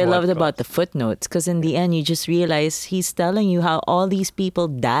 That's what At I loved cost? about the footnotes, because in the end, you just realize he's telling you how all these people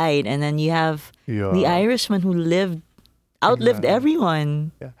died, and then you have Yeah. the Irishman who outlived Exactly. everyone.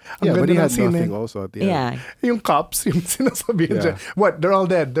 Yeah, Yeah, but he ganda ng had scene nothing eh. also at the end. Yeah. Yung cops, yung sinasabihin Yeah. siya, what? They're all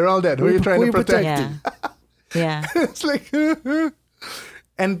dead. Who are you trying to protect? Yeah. Yeah. It's like,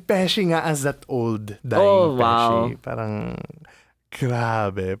 and Pesci nga as that old dying Oh, wow. Pesci. Parang,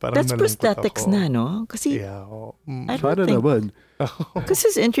 grabe. Parang That's nalungkot prosthetics ako. na, no? Kasi Yeah. Oh. I Sana don't think... naman. Because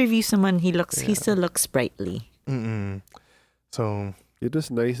his interviews naman, he still looks sprightly. Mm-mm. So, It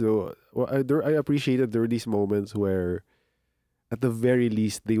was nice though. Well, I appreciated there were these moments where, at the very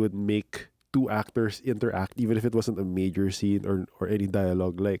least, they would make two actors interact, even if it wasn't a major scene or any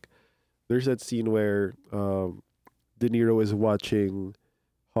dialogue. Like, there's that scene where De Niro is watching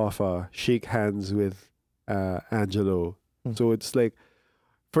Hoffa shake hands with Angelo. Hmm. So it's like,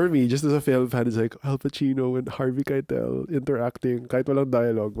 for me, just as a film fan, it's like Al Pacino and Harvey Keitel interacting, kahit walang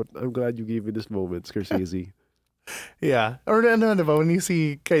dialogue. But I'm glad you gave me this moment, Scorsese. yeah. Or diba, when you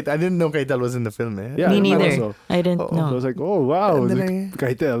see Keitel, I didn't know Keitel was in the film eh. Yeah, Me I neither. also. I didn't Oh, So I know. was like, oh wow, And then like,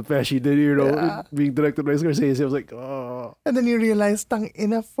 Keitel, Pesci, De Niro, Yeah. being directed by Scorsese. I was like, oh. And then you realize, tang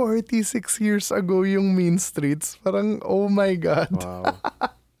ina, 46 years ago yung Mean Streets. Parang, oh my God. Wow.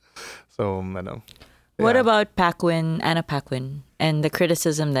 So, What yeah. about Anna Paquin, and the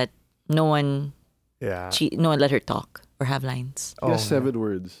criticism that no one Yeah. no one let her talk or have lines? Oh, Yes, 7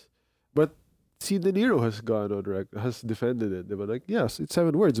 words. But see, De Niro has gone on has defended it. They were like, yes, it's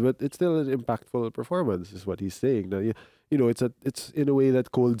 7 words, but it's still an impactful performance, is what he's saying. Now, you know, it's in a way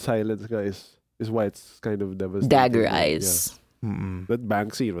that cold silence, guys, is why it's kind of devastating. Dagger Yeah. eyes. Mm-mm. That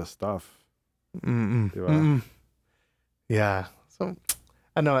bank scene was tough. Mm-mm. Diba? Mm-mm. Yeah. So,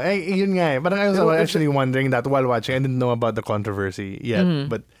 yun nga eh. Parang I was Pero actually wondering that while watching. I didn't know about the controversy yet. Mhm.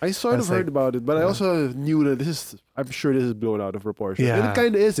 But, I sort of That's heard like- about it, but I yeah. also knew that I'm sure this is blown out of proportion. And Yeah. it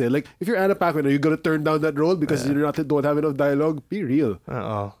kind of is. Like, if you're Anna Paquin, are you going to turn down that role because Yeah. you don't have enough dialogue? Be real.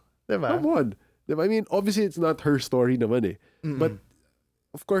 diba? Come on. Diba? I mean, obviously, it's not her story naman eh. Mm-mm. But,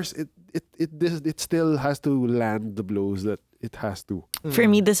 of course, it still has to land the blows that it has to. For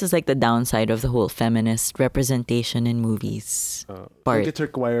me, this is like the downside of the whole feminist representation in movies. Part. Like it's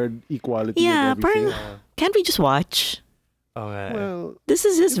required equality Yeah, and everything. Can't we just watch? Okay. Well, This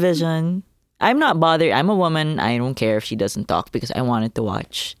is his vision. I'm not bothered. I'm a woman. I don't care if she doesn't talk because I wanted to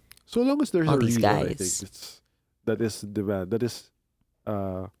watch. so long as there's All a these reason, I think guys. that is demand, that is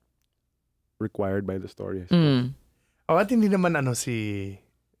required by the story. Mm. At hindi naman si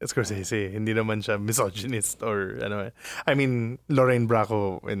Scorsese, hindi naman siya misogynist or ano eh. I mean, Lorraine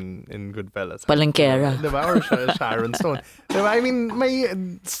Bracco in Goodfellas. Palangkera. Diba? Or Sharon Stone. Diba? I mean, may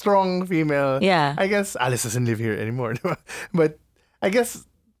strong female. Yeah. I guess Alice doesn't live here anymore. Diba? But I guess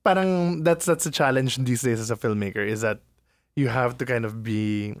parang that's a challenge these days as a filmmaker, is that you have to kind of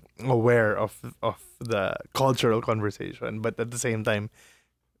be aware of the cultural conversation, but at the same time,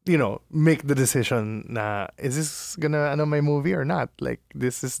 you know, make the decision na, is this gonna my movie or not? Like,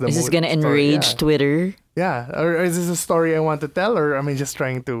 this is the Is this gonna story, enrage Twitter? yeah. Or is this a story I want to tell, or am I just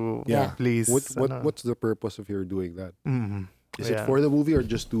trying to Yeah. please? What's the purpose of your doing that? Mm-hmm. Is it for the movie or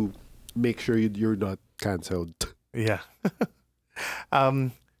just to make sure you're not cancelled? Yeah.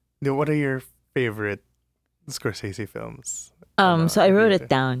 What are your favorite Scorsese films? So I wrote it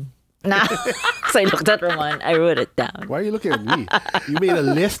down. Nah. So I looked at Roman. I wrote it down. Why are you looking at me? You made a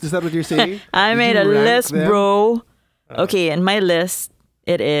list? Is that what you're saying? I Did made you a rank list, them? bro. Okay, in my list,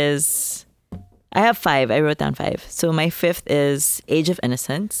 it is. I have 5. I wrote down 5. So my 5th is Age of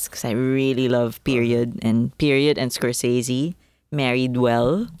Innocence, because I really love Period and Scorsese. Married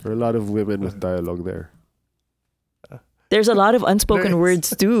Well. There are a lot of women with dialogue there. There's a lot of unspoken Nice.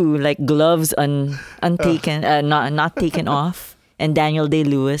 words too, like gloves untaken, not taken off, and Daniel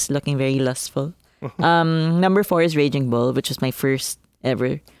Day-Lewis looking very lustful. Number 4 is Raging Bull, which was my first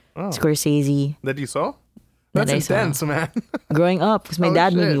ever Oh, Scorsese that you saw? that That's I saw. intense, man. growing up, because my Oh,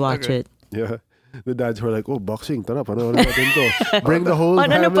 dad made me shit, watch okay. it. Yeah. The dads were like, oh, boxing, tara, panoorin natin to. Bring the whole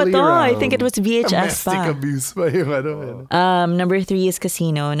ano pa family to? around. I think it was VHS Domestic pa. abuse pa yung ano. Number 3 is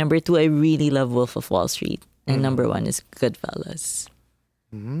Casino. Number 2, I really love Wolf of Wall Street. And number 1 is Goodfellas.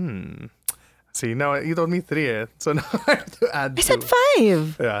 See, now you told me 3 eh. So now I have to add I 2. said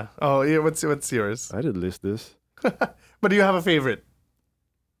 5. Yeah. Oh, yeah. What's yours? I didn't list this. But do you have a favorite?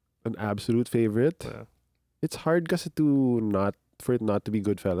 An absolute favorite. Yeah. It's hard kasi for it not to be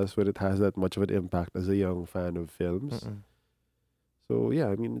Goodfellas when it has that much of an impact as a young fan of films. So yeah,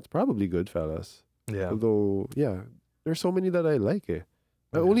 I mean, it's probably Goodfellas. Yeah. Although, yeah, there's so many that I like eh.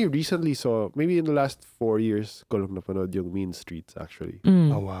 I Yeah. only recently saw, maybe in the last 4 years, ko lang napanood yung Mean Streets actually.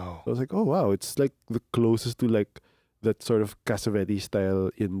 Mm. Oh, wow. I was like, oh wow, it's like the closest to like that sort of Cassavetes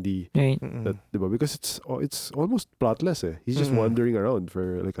style indie. Right. That, diba? Because it's almost plotless eh. He's just wandering around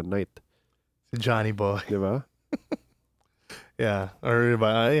for like a night. Johnny Boy. Diba? Yeah. Or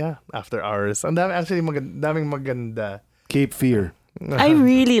yeah, After Hours. Ang dami, actually, daming maganda. Cape Fear. I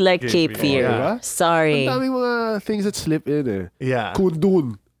really like Cape Cape Fear. Fear. Yeah. Sorry. Ang daming mga things that slip in eh. Yeah.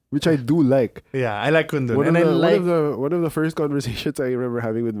 Kundun, which I do like. Yeah, I like Kundun. One And I like... of the first conversations I remember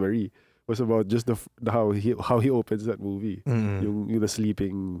having with Marie was about just how he opens that movie. Yung the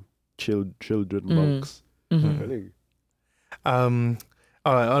sleeping children monks. Galing. On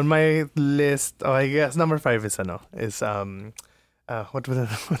my list, I guess number 5 is what was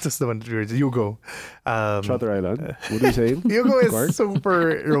the one? Hugo. Shutter Island. What are you saying? Hugo Clark? is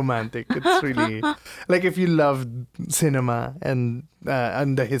super romantic. It's really like if you love cinema and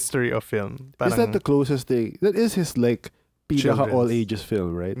the history of film. Is that the closest thing? That is his like Children's. all ages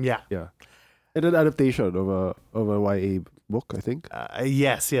film, right? Yeah. Yeah. And an adaptation of a YA book, I think.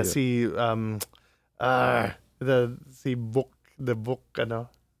 Yes. Yeah. The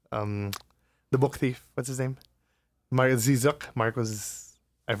book thief. What's his name? Marcos.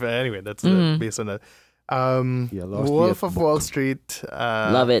 Anyway, that's based on that. Yeah, Lost Wolf Yet of book. Wall Street.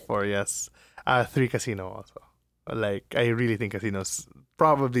 Love it. 4, yes. 3 Casino also. Like, I really think Casino's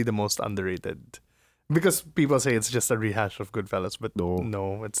probably the most underrated. Because people say it's just a rehash of Goodfellas, but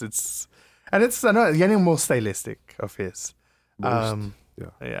no, it's and it's yan yung most stylistic of his. Most,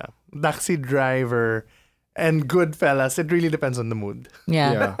 Yeah. Taxi Driver and Goodfellas, it really depends on the mood.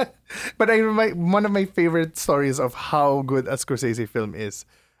 Yeah. Yeah. But one of my favorite stories of how good a Scorsese film is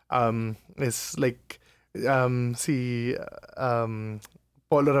like Paulo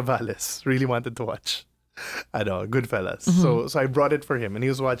Ravales really wanted to watch Goodfellas. So I brought it for him and he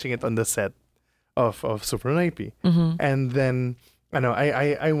was watching it on the set of Super Noipi. And then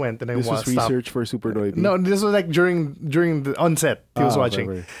I went and I This was research for Super Noipi. No, this was like during the onset he was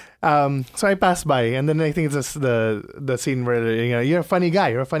watching. Right. So I passed by, and then I think it's just the scene where you're a funny guy.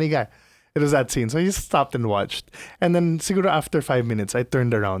 It was that scene. So I just stopped and watched, and then siguro after 5 minutes, I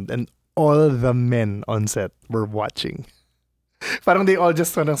turned around and all the men on set were watching. Parang they all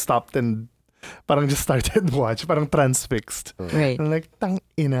just kind of stopped and parang just started watch, parang transfixed. Right. And like tang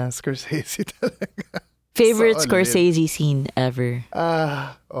ina Scorsese talaga. Favorite Solid. Scorsese scene ever.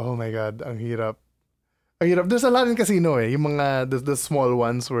 Oh my God, ang hirap. Ang hirap. There's a lot in Casino eh. Yung mga, the small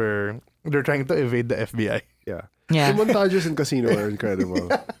ones where they're trying to evade the FBI. Yeah. Yeah. The montages in Casino are incredible.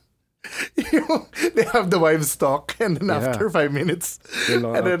 They have the wives talk and then Yeah. after 5 minutes, They're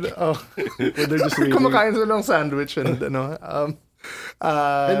long and then, When they're just reading. kumakain sila ng sandwich and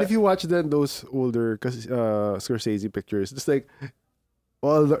And if you watch then those older Scorsese pictures, it's like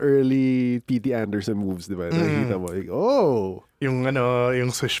all the early P.T. Anderson moves, di ba? Nakikita mo, like, oh!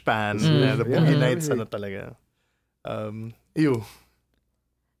 yung swish pan, the Boogie Nights, talaga. You.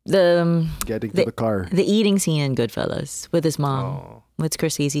 Getting to the car. The eating scene in Goodfellas with his mom, Oh. with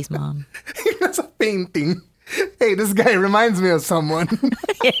Scorsese's mom. That's a painting. Hey, this guy reminds me of someone. That's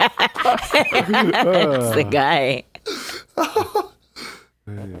the guy.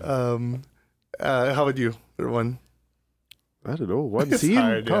 How about you, one? I don't know. One It's scene?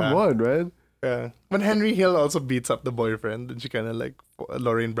 hard, Come yeah. on, man. Yeah. When Henry Hill also beats up the boyfriend and she kind of like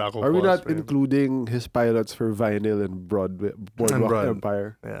Lorraine Bracco. Are we falls not for him. including his pilots for Vinyl and Boardwalk Broad.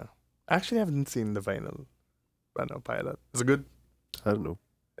 Empire? Yeah. Actually, I haven't seen the final pilot. Is it good? I don't know.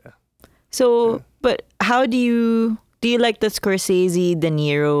 So, but how do you like the Scorsese De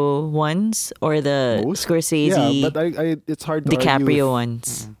Niro ones or the Most? Scorsese Yeah, but I it's hard to argue DiCaprio with-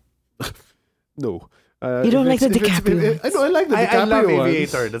 ones? No. You don't if like the it's- if DiCaprio I know, I like the DiCaprio I love ones.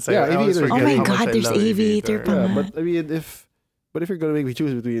 Aviator. That's yeah, I always Aviator. Oh forget my how much God, I there's love Aviator pa Yeah, nga. but I mean, if you're gonna make me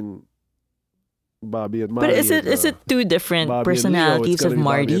choose between Bobby and Marty, But is it two different Bobby personalities and Leo, of it's gonna be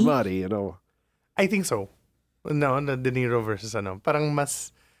Bobby and Marty? Marty, you know. I think so. No, the De Niro versus Parang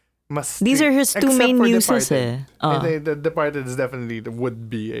mas These are his two Except main for muses Departed. eh. I think the Departed is definitely would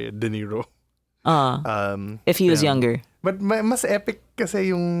be a De Niro. If he was yeah. younger. But mas epic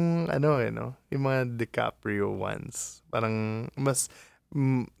kasi yung no? Yung mga DiCaprio ones. Parang mas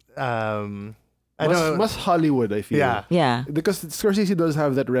I don't know. Mas Hollywood, I feel. Yeah. Yeah. Because Scorsese does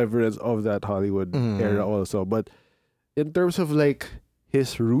have that reverence of that Hollywood era also. But in terms of like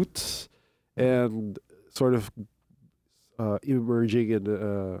his roots and sort of emerging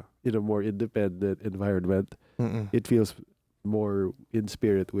in a more independent environment, it feels more in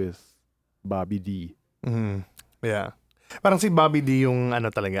spirit with Bobby D. Yeah. Parang si Bobby D yung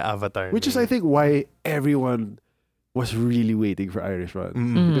talaga avatar. Which is I think why everyone was really waiting for Irishman.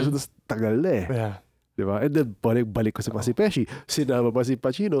 Because it was tagal na eh. Yeah. Diba? And then balik ko sa si Pesci. Sinama pa si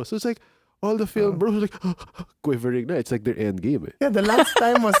Pacino. So it's like all the film bros was like quivering na. It's like their end game eh. Yeah, the last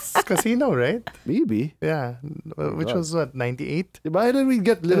time was Casino, right? Maybe. Yeah. Which was what, 98? Diba? And then we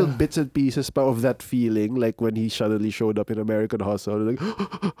get little bits and pieces pa of that feeling, like when he suddenly showed up in American Hustle. Like,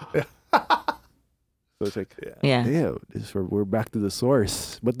 so it's like, Yeah. damn, we're back to the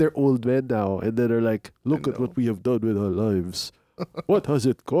source. But they're old men now. And then they're like, look at what we have done with our lives. What has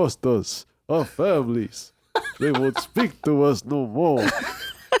it cost us? Our families. They won't speak to us no more.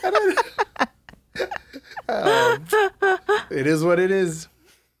 It is what it is.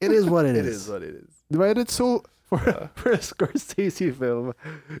 It is what it It is. is what it is. Diba? And it's so, for a Scorsese film,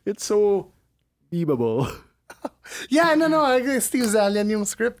 it's so memeable. Yeah, no. Steve Zalian yung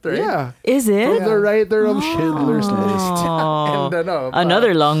script, right? Yeah. Is it? From the writer of Schindler's List. Oh. And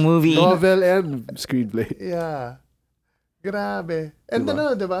Another long movie. Novel and screenplay. Yeah. Grabe. And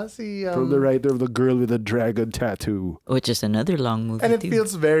diba? Si, From the writer of The Girl with a Dragon Tattoo. Which is another long movie and it too.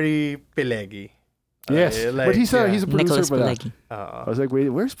 feels very Pileggi. Yes. But he's a producer Nicholas for that. Pileggi. I was like, wait,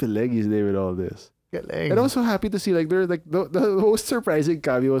 where's Pileggi's name in all this? Galing. And I was so happy to see like there like the most surprising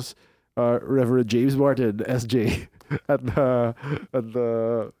cameo was Reverend James Martin, SJ, at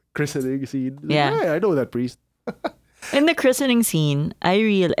the christening scene. Like, Yeah. "Hey, I know that priest. In the christening scene,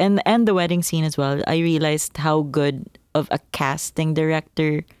 and the wedding scene as well, I realized how good of a casting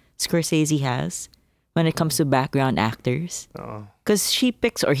director Scorsese has when it comes to background actors. Because he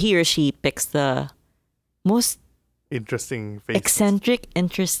or she picks the most Interesting face. eccentric,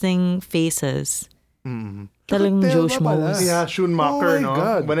 interesting faces. Talagang Thelma Josh pala. Moles. Yeah, Schumacher, Oh my no?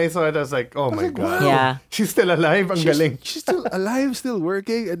 God. When I saw it, I was like, oh my like, God. wow. Yeah. She's still alive. Ang galing. She's still alive, still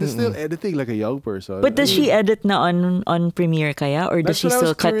working, and is still editing like a young person. But does she edit na on Premiere kaya? Or That's does she what I was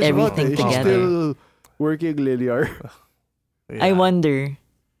still cut curious about, everything eh. She's together? still working linear. Yeah. I wonder.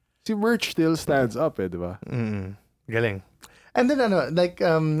 See, merch still stands up, eh, diba? Galing. And then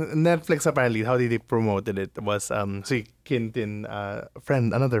Netflix apparently how they promoted it was si Quintin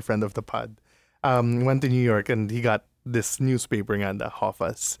another friend of the pod went to New York and he got this newspaper nga the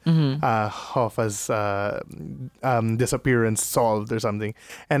Hoffa's Hoffa's disappearance solved or something,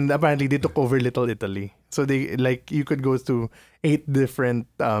 and apparently they took over Little Italy, so they you could go to 8 different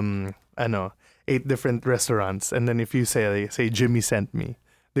restaurants, and then if you say Jimmy sent me,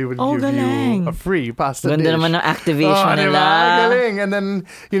 they would give galing. you a free pasta Ganda dish. naman ng activation diba? nila. Galing. And then,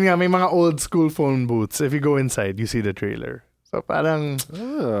 yun nga, may mga old school phone booths. If you go inside, you see the trailer. So parang,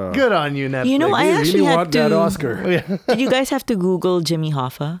 good on you, Netflix. You know, I They actually really had want that to. Oscar. Yeah. Did you guys have to Google Jimmy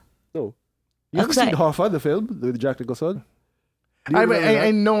Hoffa? No. You haven't Okay. seen Hoffa, the film with Jack Nicholson? Do you I remember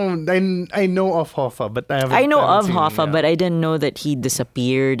that? I know of Hoffa, but I haven't. I know of seen, Hoffa, yeah. but I didn't know that he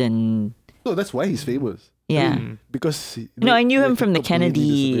disappeared and No, that's why he's famous. yeah. Because No, I knew him from the completely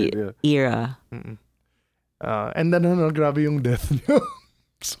Kennedy disappeared, yeah. era. And then, grabe yung death niyo.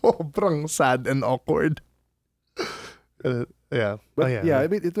 Sobrang sad and awkward. Yeah. But I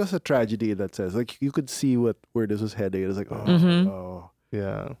mean, it was a tragedy in that sense. Like you could see where this was heading. It was like, oh.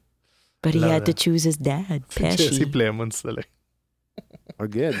 Yeah. But he Wala had na. to choose his dad, Jesse Pesci. Plemons talaga.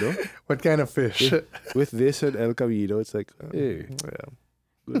 Again, no? What kind of fish? With this and El Camino, it's like, hey. Yeah.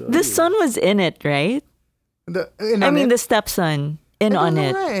 good on The you. son was in it, right? The stepson on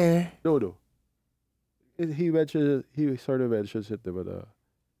it. No. He sort of mentions it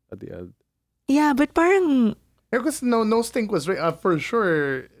at the end. Yeah, but parang Because no Stink was for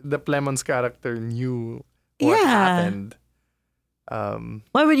sure the Plemons character knew what Yeah. happened.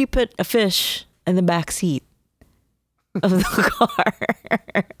 why would you put a fish in the back seat of the car?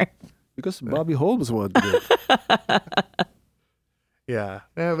 Because Bobby Holmes wanted it. Yeah,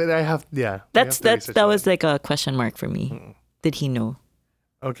 but I have That was like a question mark for me. Did he know?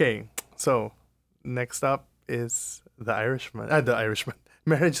 Okay. So next up is The Irishman. The Irishman.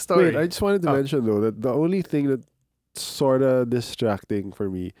 Marriage Story. Wait, I just wanted to mention though that the only thing that's sort of distracting for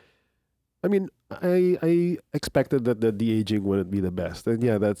me, I mean, I expected that the de-aging wouldn't be the best. And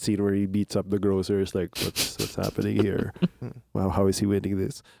yeah, that scene where he beats up the grocer is like, what's happening here? Wow, how is he winning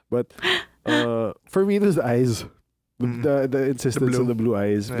this? But for me, it was the eyes. The insistence on the blue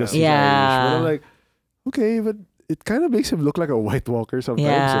eyes. Yeah. Because he's Yeah. Irish. But I'm like, okay, but it kind of makes him look like a White Walker sometimes.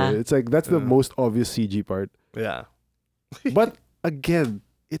 Yeah. It's like, that's the Yeah. most obvious CG part. Yeah. But again,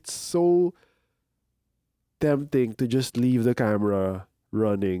 it's so tempting to just leave the camera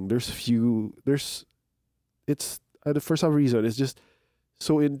running. For some reason, it's just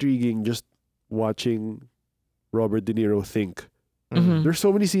so intriguing just watching Robert De Niro think. Mhm. There's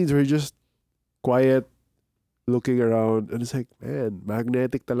so many scenes where he's just quiet, looking around, and it's like, man,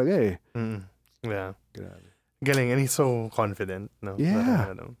 magnetic talaga eh. Yeah. Galing, and he's so confident. No? Yeah.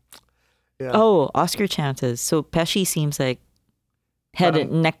 Parang, yeah. Oh, Oscar chances. So Pesci seems like head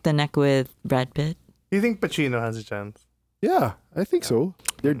Parang- neck to neck with Brad Pitt. Do you think Pacino has a chance? Yeah, I think so.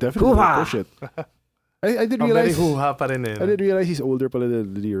 They're definitely gonna push it. I didn't Very realize. hoo-ha pa rin eh. I didn't realize he's older pala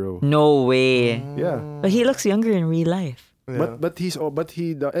than De Niro. No way. Yeah. But he looks younger in real life. Yeah. But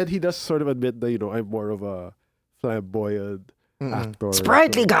he does sort of admit that I'm more of a flamboyant actor.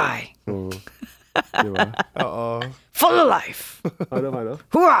 Sprightly guy. So, diba? Oo. Full of life. Ano?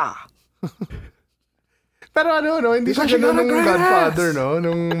 Hooah! Pero no, hindi siya Because you ganun got a nung great Godfather, ass. no?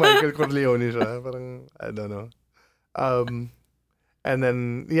 Nung Michael Corleone siya. Parang, I don't know. And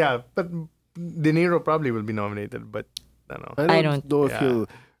then, yeah, but De Niro probably will be nominated, but I don't know. I don't- know if yeah. he'll.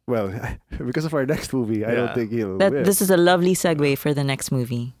 Well, because of our next movie, I don't Yeah. think he'll win. This is a lovely segue for the next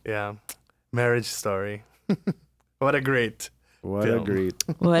movie. Yeah. Marriage Story. What a great. What film. a great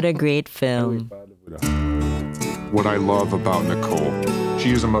What a great film. What I love about Nicole,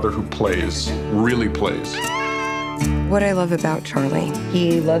 she is a mother who plays, really plays. What I love about Charlie,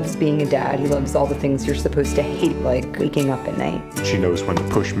 he loves being a dad. He loves all the things you're supposed to hate, like waking up at night. She knows when to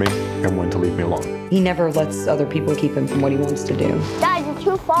push me and when to leave me alone. He never lets other people keep him from what he wants to do. Dad,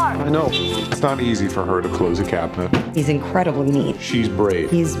 you're too far. I know. It's not easy for her to close a cabinet. He's incredibly neat. She's brave.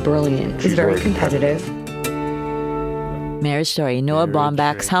 He's brilliant. She's He's very very competitive. Marriage Story. Noah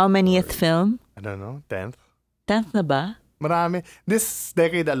Baumbach's how manyth film? I don't know, 10th. 10th na ba? Marami. This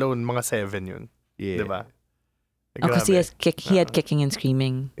decade alone, mga 7 yun. Yeah. Diba? Oh, because he Grabe. had Kicking and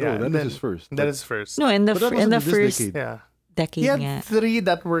Screaming. Yeah, and that then- is his first. That is first. No, in the But that in wasn't the this first decade. Yeah. decade He had nga. 3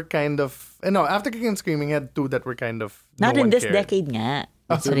 that were kind of... No, after Kicking and Screaming, he had 2 that were kind of... Not no in one this cared. decade nga.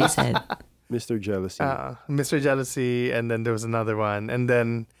 That's what he said. Mr. Jealousy. Mr. Jealousy, and then there was another one. And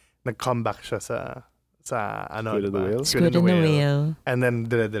then, nag-comeback siya sa ano, Squid and the diba? Whale? Squid and the Whale. And then,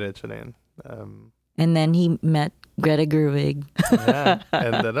 dire-diretso na yun. And then he met Greta Gerwig Yeah.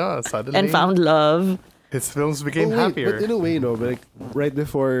 And suddenly, and found love. his films became wait, happier. But in a way, no, but like right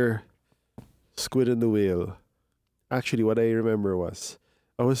before Squid and the Whale, actually what I remember was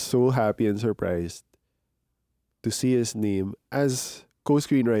I was so happy and surprised to see his name as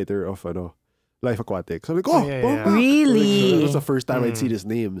co-screenwriter of Life Aquatic. So I'm like, oh, Yeah, Bong yeah. Bach. Really? So that was the first time I'd seen his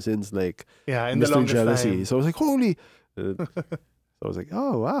name since like Yeah, in the Mr. longest Jealousy. time. So I was like, holy. So I was like,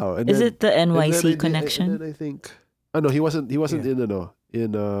 oh wow. And Is then- it the and then NYC connection? And then I think, no, he wasn't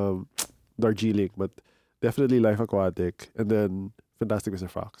in Darjeeling, but definitely Life Aquatic, and then Fantastic Mr.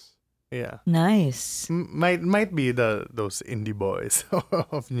 Fox. Yeah. Nice. Might be those indie boys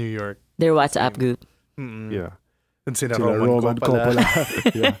of New York. Their WhatsApp group. Mm-mm. Yeah, And sina Sila Roman Coppola.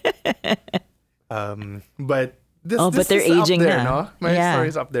 yeah. But this, Oh, this but they're is up aging there, na. no? My Yeah. story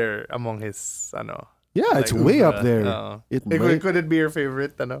is up there among his Yeah, it's like, way up there. It It might, could it be your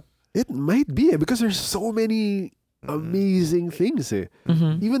favorite? it might be because there's so many amazing things.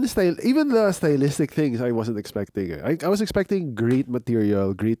 Mm-hmm. Even the stylistic things I wasn't expecting. I was expecting great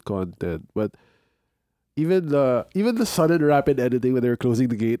material, great content, but even the sudden rapid editing when they were closing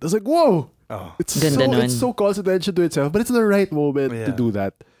the gate, I was like, whoa! Oh. Ganda nun. It so calls attention to itself, but it's the right moment to Yeah. do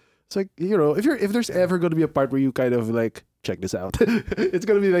that. It's like, if there's ever going to be a part where you kind of like check this out, it's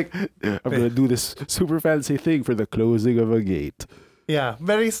going to be like, I'm going to do this super fancy thing for the closing of a gate. Yeah,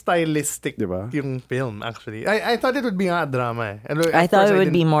 very stylistic Diba? yung film actually. I thought it would be a drama. And of I thought course, it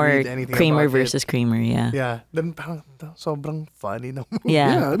would be didn't more read anything Kramer about it. versus Kramer, yeah. Yeah, then parang sobrang funny no.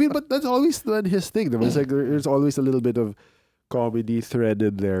 Yeah. I mean, but that's always been his thing. It's like there's always a little bit of comedy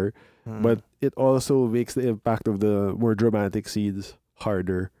threaded there, but it also makes the impact of the more dramatic scenes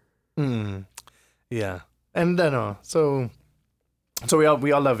harder. Yeah. And so we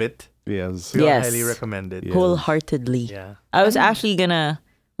all love it. Yes. We all Yes. highly recommend it. Yeah. Wholeheartedly. Yeah. I was actually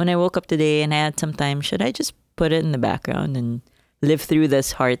when I woke up today and I had some time, should I just put it in the background and live through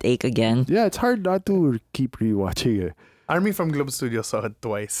this heartache again? Yeah, it's hard not to keep rewatching it. Army from Globe Studios saw it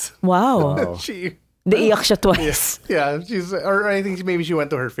twice. Wow. Wow. She Iyak siya twice. Yeah, or I think maybe she went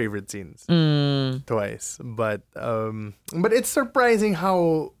to her favorite scenes twice. But it's surprising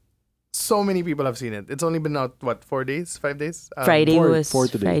how so many people have seen it. It's only been out, what, 4 days, 5 days? Friday was four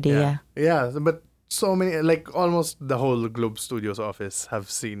today. Friday, yeah. Yeah, but so many, like almost the whole Globe Studios office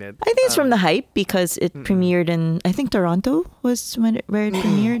have seen it. I think it's from the hype because it premiered in, I think Toronto was where it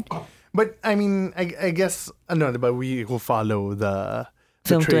premiered. But I mean, I guess but we who follow the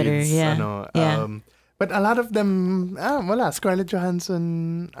Film trades, Twitter, yeah. Yeah. But a lot of them, wala, Scarlett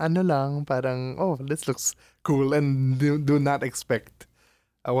Johansson, lang, parang, oh, this looks cool, and do not expect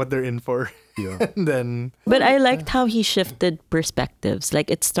what they're in for. Yeah. And then, But I liked how he shifted perspectives. Like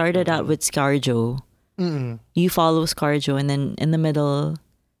it started out with ScarJo. You follow ScarJo, and then in the middle,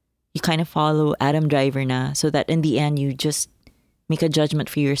 you kind of follow Adam Driver na, so that in the end you just make a judgment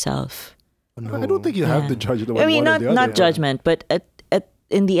for yourself. I don't think you have to judge them. I mean, one or the other. not judgment, but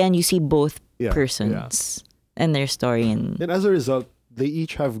in the end you see both Yeah. persons and their story. And as a result, they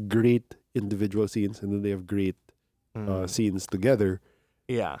each have great individual scenes, and then they have great scenes together.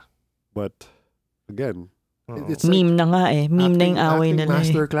 yeah. But again, it's meme na nga eh. Meme na yung away acting nila eh.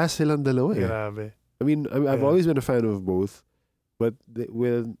 masterclass silang dalawa eh. Grabe. I mean, I've Yeah. always been a fan of both, but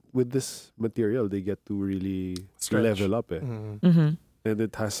with this material, they get to really Stretch. level up eh. Mhm. And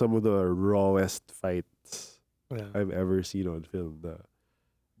it has some of the rawest fights Yeah. I've ever seen on film.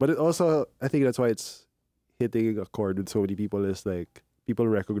 But it also, I think that's why it's hitting a chord with so many people, is like people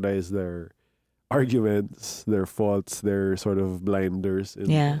recognize their arguments, their faults, their sort of blinders in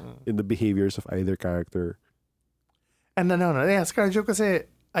the behaviors of either character. And yeah, ScarJo kasi,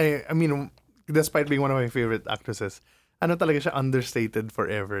 I mean, despite being one of my favorite actresses, talaga siya understated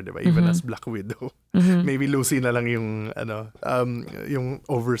forever, diba? Even as Black Widow. Maybe Lucy na lang yung, yung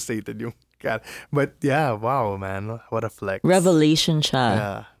overstated yung cat. But yeah, wow, man. What a flex. Revelation siya.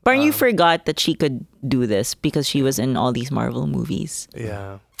 Yeah. Parang you forgot that she could do this because she was in all these Marvel movies.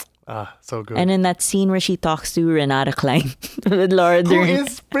 Yeah. So good. And in that scene where she talks to Renata Klein with Laura Who Dern.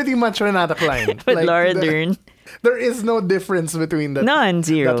 is pretty much Renata Klein. With Laura Dern. There is no difference between that. None,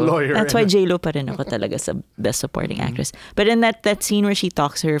 zero. That lawyer. That's why J-Lo pa rin ako talaga sa Best Supporting Actress. But in that scene where she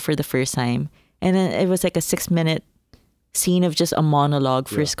talks to her for the first time, and then it was like a 6-minute scene of just a monologue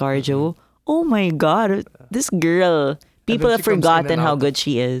for ScarJo. Oh my God, this girl. People then have she comes in forgotten and how out. good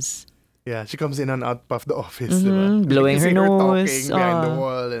she is. Yeah, she comes in and out of the office, diba? Blowing You her see nose. talking behind the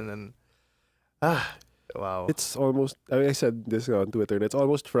wall, and then wow. It's almost, I said this on Twitter, it's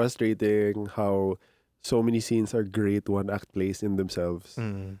almost frustrating how so many scenes are great one-act plays in themselves.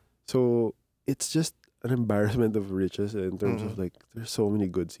 So it's just an embarrassment of riches in terms of like, there's so many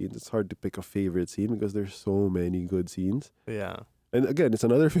good scenes. It's hard to pick a favorite scene because there's so many good scenes. Yeah. And again, it's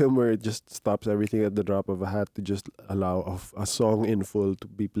another film where it just stops everything at the drop of a hat to just allow a song in full to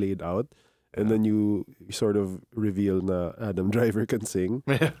be played out. And then you sort of reveal na Adam Driver can sing.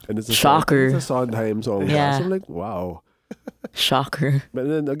 And it's a Shocker. It's a Sondheim song. Yeah. So I'm like, wow. Shocker. But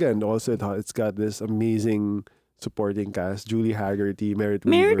then again, also it's got this amazing supporting cast: Julie Haggerty, Merritt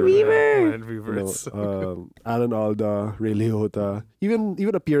Weaver, Red you Reavers. know, Alan Alda, Ray Liotta, even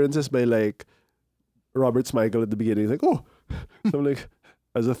appearances by like Robert Smigel at the beginning. Like, oh, so I'm like,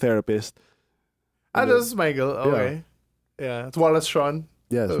 as a therapist. And then- That's Michael. Okay. Yeah. It's Wallace Shawn.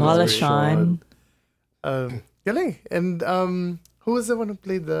 Yes, Wallace Shawn. Galing. And who was the one who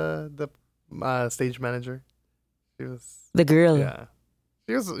played the stage manager? She was The girl. yeah.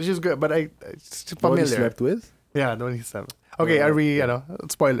 She's good, but she's The one he familiar. slept with. Yeah, the one he slept. Okay, are we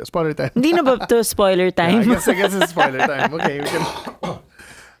spoiler time? Hindi na ba to spoiler Yeah, time? I guess it's spoiler time. Okay, we can.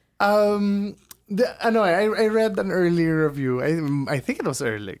 I read an earlier review. I think it was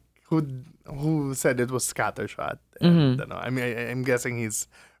Ehrlich who said it was scattershot. And, I mean, I'm guessing he's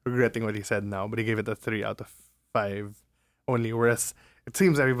regretting what he said now, but he gave it a 3 out of 5 only. Whereas it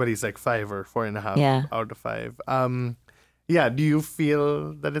seems everybody's like 5 or 4.5 out of 5. Yeah. Do you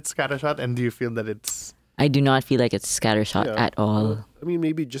feel that it's scattershot, and do you feel that it's? I do not feel like it's scattershot Yeah. at all. I mean,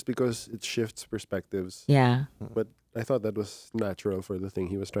 maybe just because it shifts perspectives. Yeah. But I thought that was natural for the thing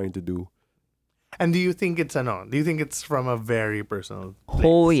he was trying to do. And do you think it's Do you think it's from a very personal place?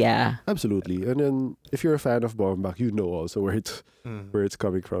 Oh yeah. Absolutely. And then if you're a fan of Baumbach, you know also where it's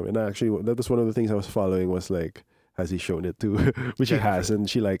coming from. And actually, that was one of the things I was following was like, has he shown it to? Which he has, and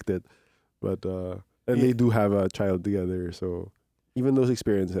she liked it. But and they do have a child together, so even those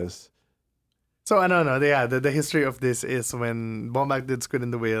experiences. So I don't know. Yeah, the history of this is when Baumbach did Squid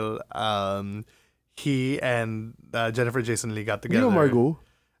and the Whale. He and Jennifer Jason Leigh got You together. know Margot?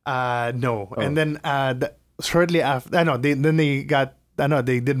 No. Oh. And then shortly after, then they got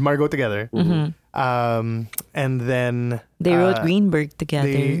they did Margot together. And then They wrote Greenberg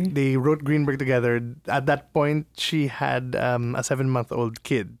together. They wrote Greenberg together. At that point, she had a 7-month-old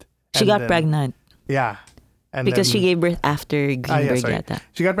kid. She got pregnant. Yeah. And because then, she gave birth after Greenberg sorry. yata.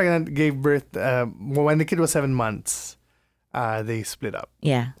 She got pregnant, gave birth when the kid was 7 months. They split up.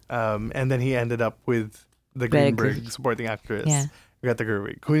 Yeah. And then he ended up with the Greta Greenberg supporting actress. Yeah. Greta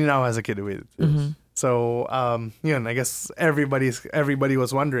Gerwig, who he now has a kid with. So, I guess everybody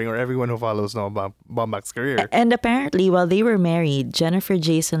was wondering, or everyone who follows Noah Baumbach's career. And apparently, while they were married, Jennifer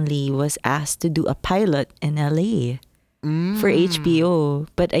Jason Leigh was asked to do a pilot in LA for HBO,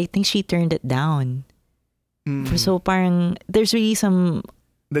 but I think she turned it down. So parang there's really some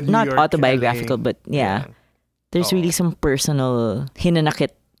The New not York, autobiographical, LA. but there's really some personal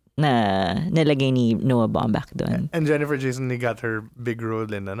hinanakit na nilagay ni Noah Baumbach doon. And Jennifer Jason Leigh got her big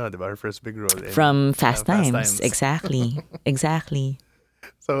role in her first big role in From Fast Times. Exactly.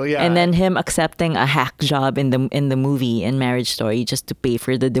 So yeah. And then him accepting a hack job in the movie in Marriage Story just to pay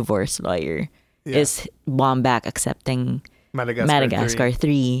for the divorce lawyer is Baumbach accepting Madagascar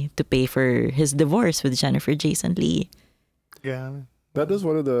 3 to pay for his divorce with Jennifer Jason Leigh. Yeah. That was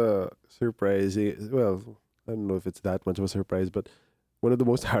one of the surprising. Well, I don't know if it's that much of a surprise, but one of the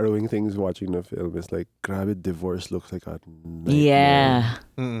most harrowing things watching the film is like, grabe, divorce looks like a nightmare. Yeah.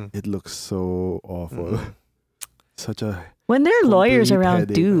 It looks so awful. Such a when there are lawyers complete around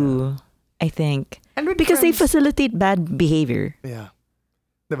headache, too, I think. And Because they facilitate bad behavior. Yeah.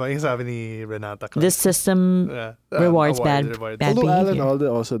 Diba, yung sabi ni Renata Clark. This system rewards bad Although behavior. Alan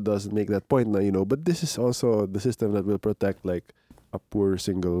Alda also does make that point na, but this is also the system that will protect like a poor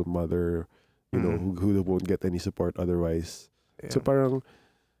single mother, who won't get any support otherwise. Yeah. So parang,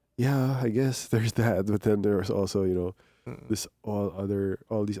 I guess there's that, but then there's also, this all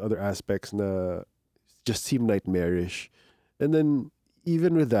these other aspects na just seem nightmarish. And then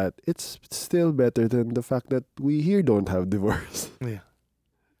even with that, it's still better than the fact that we here don't have divorce. Yeah.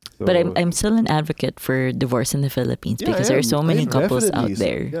 So, But I'm still an advocate for divorce in the Philippines because there are so many couples out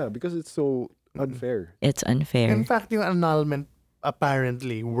there. Yeah, because it's so unfair. It's unfair. In fact, yung annulment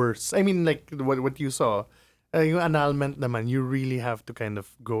apparently worse. I mean, like what you saw, yung annulment naman, you really have to kind of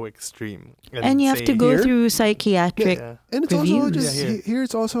go extreme. And you have to go through psychiatric And it's reviews. also just here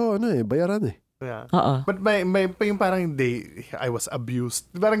it's also bayaran eh. Yeah. But may yung parang I was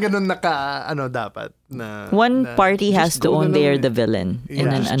abused. Parang ganun dapat na one party has to own they're the villain in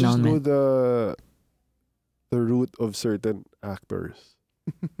an Just go annulment. the route of certain actors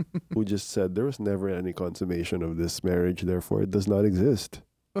who just said there was never any consummation of this marriage, therefore it does not exist.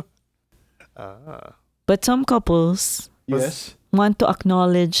 But some couples want to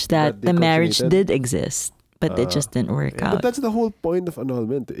acknowledge that they the marriage consummated. did exist, but it just didn't work But out. that's the whole point of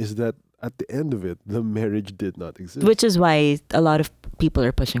annulment, is that at the end of it, the marriage did not exist. Which is why a lot of people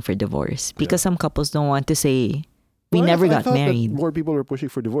are pushing for divorce because some couples don't want to say we Well, never I got thought that married. more people were pushing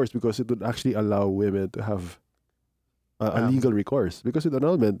for divorce because it would actually allow women to have a legal recourse. Because with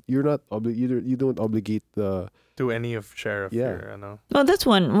annulment, you're not you don't obligate the to any of share of your, Well, that's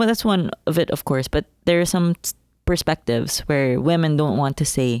one of it, of course. But there are some perspectives where women don't want to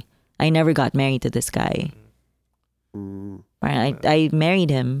say, "I never got married to this guy." I married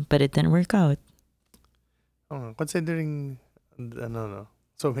him, but it didn't work out. Considering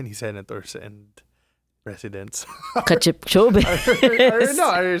so many senators and presidents Kachip-chobis.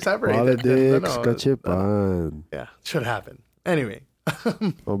 are separated. politics, kachipan. Yeah, should happen. Anyway.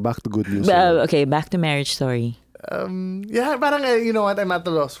 Back to good news. Okay, back to Marriage Story. Parang you know what? I'm at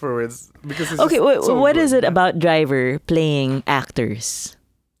the loss for words because it's Okay, just so what good. is it about Driver playing actors?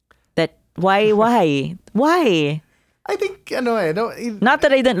 That why? I think Not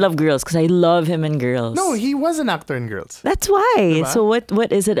that I didn't love Girls, because I love him in Girls. No, he was an actor in Girls. That's why. Diba? So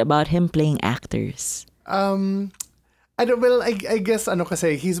what is it about him playing actors? I guess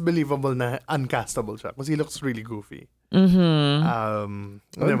kasi he's believable na uncastable siya because he looks really goofy. Diba?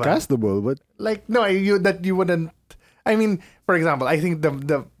 Uncastable, but Like no, you wouldn't. I mean, for example, I think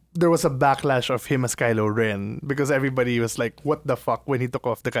there was a backlash of him as Kylo Ren because everybody was like, "What the fuck?" when he took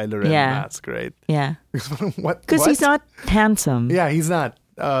off the Kylo Ren mask, right? Yeah. What? Because he's not handsome. Yeah, he's not.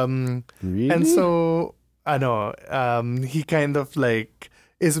 really? And so, he kind of like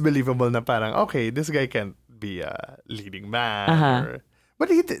is believable na parang, okay, this guy can't be a leading man. But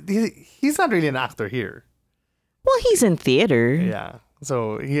he's not really an actor here. Well, he's in theater. Yeah.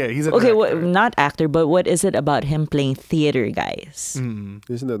 So, he's a Okay, director. not actor, but what is it about him playing theater guys?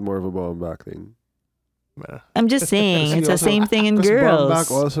 Isn't that more of a Baumbach thing? I'm just saying, it's the same thing in Because Girls.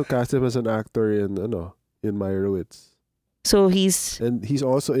 Baumbach also cast him as an actor in Meyerowitz. So he's And he's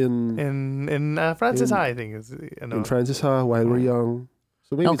also in In Francis In- Ha, I think. Is, in Francis Ha, While We're Young.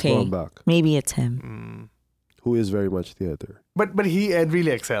 So maybe it's Okay. Baumbach, Maybe it's him. Mm. who is very much theater. But he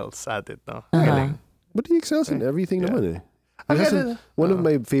really excels at it, no? Uh-huh. Galing. But he excels in everything Yeah. naman eh. I He get hasn't- it. One of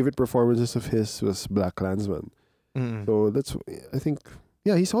my favorite performances of his was Black Klansman. Mm. So that's, I think,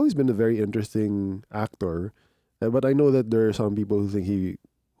 yeah, he's always been a very interesting actor. But I know that there are some people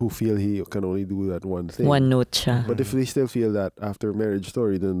who feel he can only do that one thing. One note siya. But if they still feel that after Marriage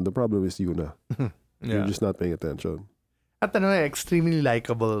Story, then the problem is you na. You're Yeah. just not paying attention. At extremely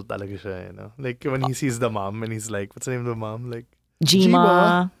likable talaga siya, you know? Like when he sees the mom and he's like, what's the name of the mom? Like,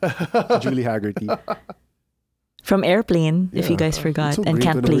 Jima Julie Haggerty. from Airplane, if you Yeah. guys forgot, It's so and great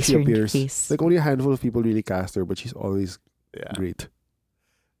can't whenever place she her in appears. face. Like only a handful of people really cast her, but she's always yeah. great.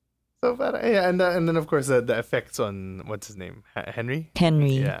 So, yeah, and then of course the effects on what's his name, Henry.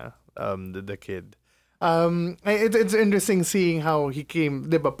 Henry. Yeah, the kid. It's interesting seeing how he came.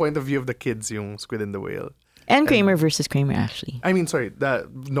 The point of view of the kids, yung Squid and the Whale. And Kramer versus Kramer, actually. I mean, sorry,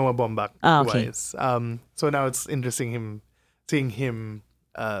 that Noah Baumbach Okay. wise. So now it's interesting seeing him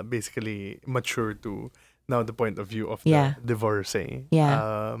basically mature to now the point of view of Yeah. the divorcee.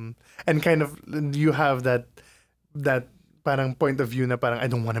 Yeah. And kind of you have that parang point of view na parang I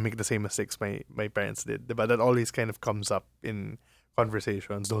don't want to make the same mistakes my parents did. Diba? That always kind of comes up in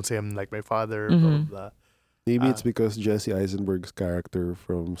conversations. Don't say I'm like my father, blah, blah, blah. Maybe it's because Jesse Eisenberg's character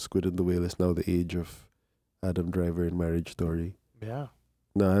from Squid and the Whale is now the age of Adam Driver in Marriage Story. Yeah.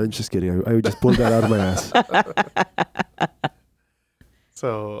 No, I'm just kidding. I just pulled that out of my ass.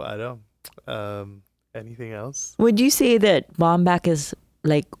 So, I don't know. Anything else? Would you say that Baumbach is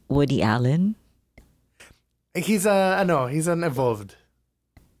like Woody Allen? He's an evolved,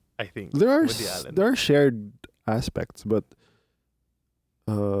 I think. There are Woody Allen. there are shared aspects, but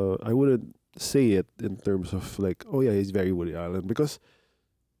I wouldn't say it in terms of like, oh yeah, he's very Woody Allen, because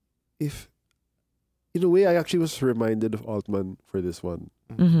if in a way I actually was reminded of Altman for this one,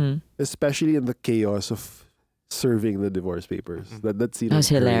 Mm-hmm. especially in the chaos of serving the divorce papers. That scene That was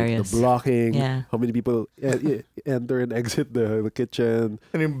great. hilarious. The blocking, Yeah. how many people enter and exit the kitchen.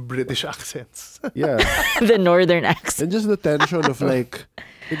 And in British accents. Yeah. The northern accent. And just the tension of like,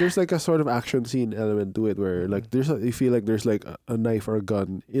 there's like a sort of action scene element to it where like you feel like there's like a knife or a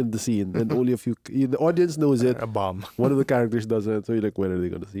gun in the scene, and only a few, the audience knows it. A bomb. One of the characters doesn't, so you're like, when are they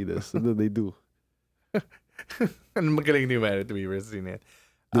gonna see this? And then they do. And magaling ni Merit Weaver's scene yan.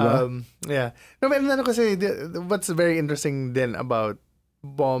 Diba? Yeah. No, but ano kasi, what's very interesting then about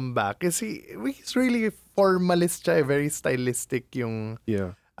Baumbach is he's really formalist siya, very stylistic yung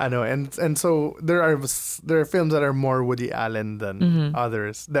Yeah. and so there are films that are more Woody Allen than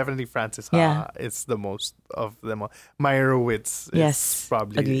others. Definitely Francis Ha Yeah. is the most of them all. Meyerowitz is Yes.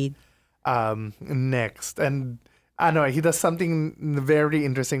 probably Agreed. next. And he does something very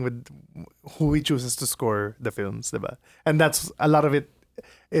interesting with who he chooses to score the films, diba? And that's a lot of it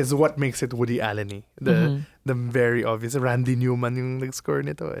is what makes it Woody Allen-y. The very obvious Randy Newman yung nag-score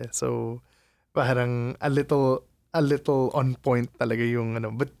nito eh. So parang a little on point talaga yung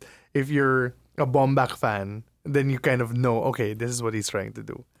but if you're a Baumbach fan, then you kind of know, okay, this is what he's trying to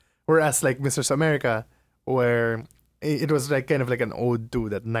do. Whereas like Mr. America, where it was like kind of like an ode to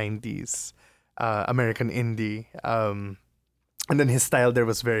that 90s American indie. And then his style there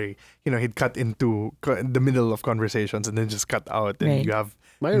was very, he'd cut into the middle of conversations and then just cut out, and Right. you have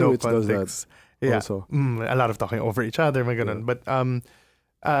Meyerowitz no does that context. Yeah, also. a lot of talking over each other, mga ganun. But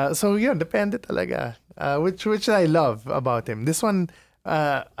so yeah, depende talaga. Which I love about him. This one,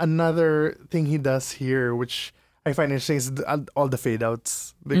 another thing he does here, which I find interesting, is all the fade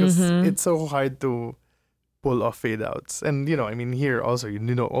outs, because it's so hard to pull off fade outs. And here also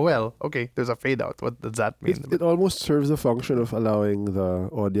oh well, okay, there's a fade out. What does that mean? It almost serves the function of allowing the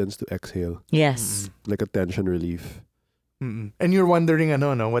audience to exhale, Yes. like a tension relief. And you're wondering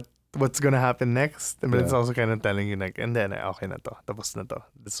what's gonna happen next, but it's Yeah. also kind of telling you like, and then okay na to, tapos na to.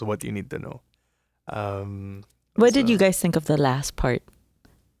 This is what you need to know. What did you guys think of the last part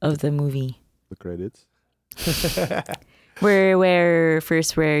of the movie? The credits. Where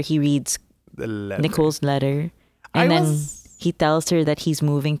he reads The letter. Nicole's letter, and then he tells her that he's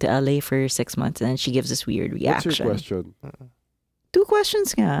moving to LA for 6 months, and then she gives this weird What's reaction. your question? 2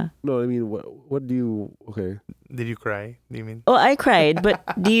 questions nga. No, I mean, what do you? Okay, Did you cry? Do you mean? Oh, I cried, but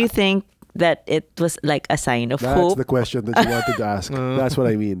do you think that it was like a sign of that's hope? the question that you wanted to ask. That's what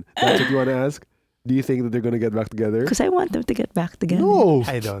I mean. That's what you want to ask. Do you think that they're gonna get back together? Because I want them to get back together. No.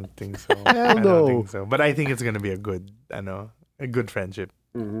 I don't think so. Hell I no. don't think so. But I think it's gonna be a good friendship.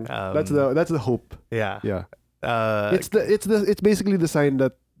 Mhm. Um, that's the hope. Yeah. Yeah. It's basically the sign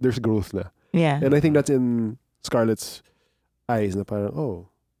that there's growth na. Yeah. And I think that's in Scarlett's eyes na parang, oh,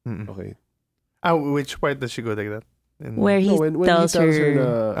 okay. which part does she go like that? Where he when tells he tells her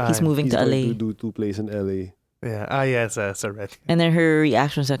na he's moving he's to going LA. to do 2 plays in LA. Yeah. Yes, Sir Red. And then her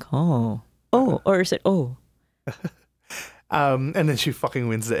reaction is like, oh, or is it, oh. And then she fucking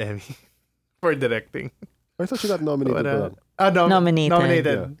wins the Emmy for directing. I thought she got nominated for that.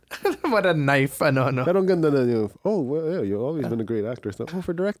 Nominated. What a knife, no. Pero ang ganda na yun. Oh, well, yeah, you've always been a great actress. Oh,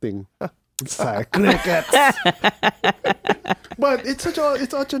 for directing. It's like crickets. But it's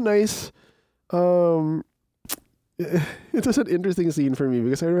such a nice it was an interesting scene for me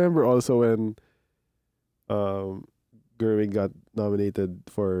because I remember also when Gerwig got nominated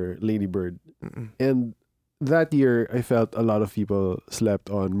for Lady Bird. And that year I felt a lot of people slept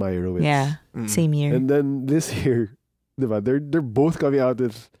on Meyerowitz. Yeah, same year. And then this year, diba, they're both coming out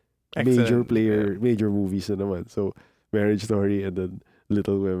with major movies na naman. So Marriage Story and then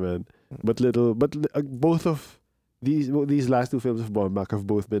Little Women. But both of these last 2 films of Baumbach have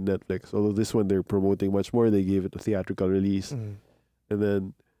both been Netflix. Although this one they're promoting much more. They gave it a theatrical release. And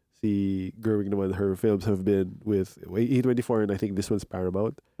then si Gerwig naman, her films have been with A24 and I think this one's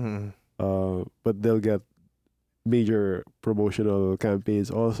Paramount. But they'll get major promotional campaigns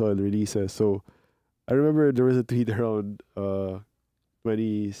also and releases. So I remember there was a tweet around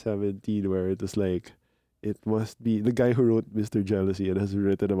 2017 where it was like, it must be the guy who wrote Mr. Jealousy and has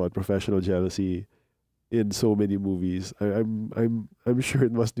written about professional jealousy in so many movies. I'm sure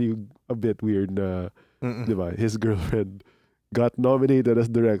it must be a bit weird na diba, his girlfriend got nominated as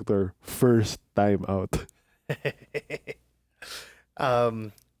director first time out.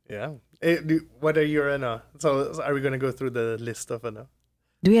 Yeah. What are your So are we gonna go through the list of Do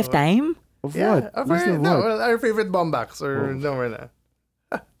we have time? Of Yeah, what? List of what? our favorite Baumbachs or no we're not.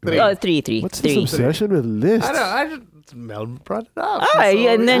 Oh, three. What's this obsession with lists? I just Mel brought it up.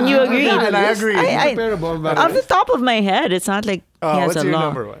 Yeah, and then you agreed. Yeah, and I agree. Off the top of my head, it's not like he has what's a your long.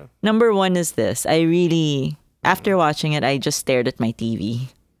 number one? Number one is this. I really, after watching it, I just stared at my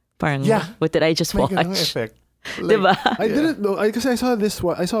TV. Parang, what did I just watch? Effect. Diba? I didn't know because I saw this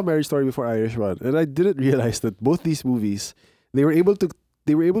one. I saw Marriage Story before Irishman, and I didn't realize that both these movies they were able to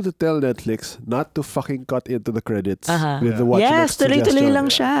tell Netflix not to fucking cut into the credits with the watch next tuloy-tuloy suggestion. lang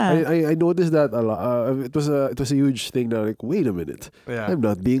siya. I noticed that a lot. It was a huge thing now. Like, wait a minute, I'm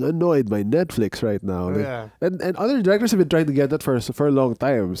not being annoyed by Netflix right now. Like, and other directors have been trying to get that for a long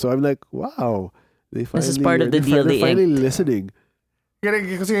time. So I'm like, wow, they finally, this is part of the deal they're they finally inked. listening.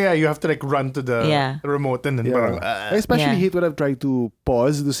 Because you have to like run to the remote and then I especially hate when I'm trying to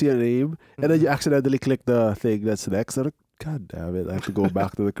pause to see a name and then you accidentally click the thing that's next. I'm like, God damn it! I have to go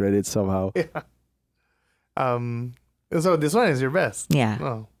back to the credits somehow. So this one is your best.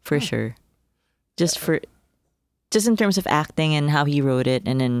 Yeah, for sure. Just in terms of acting and how he wrote it,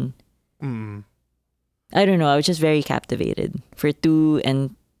 and then I don't know. I was just very captivated for 2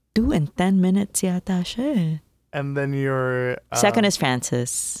 and 10 minutes. Yata siya. And then your second is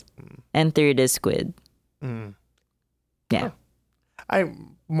Francis, and third is Squid. Yeah,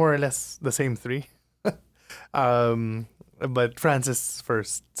 I'm more or less the same 3. But Francis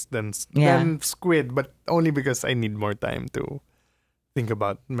first, then Squid, but only because I need more time to think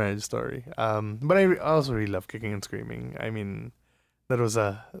about Marriage Story. But I also really love Kicking and Screaming. I mean, that was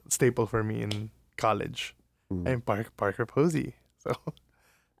a staple for me in college. I'm Parker Posey. So,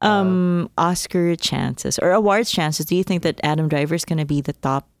 Oscar chances or awards chances. Do you think that Adam Driver is gonna be the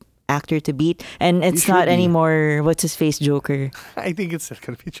top actor to beat? And it's not anymore. What's his face, Joker? I think it's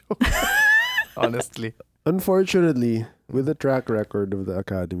gonna be Joker. Honestly. Unfortunately, with the track record of the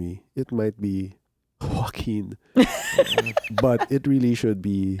Academy, it might be Joaquin. But it really should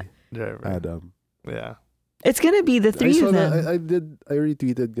be Driver. Adam. Yeah. It's gonna be the 3 of them. I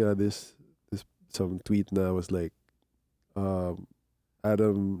retweeted this some tweet na was like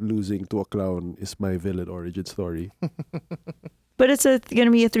Adam losing to a clown is my villain origin story. But it's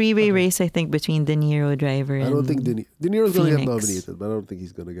gonna be a 3-way race, I think, between De Niro, Driver, and I don't think De Niro's gonna get Phoenix. nominated, but I don't think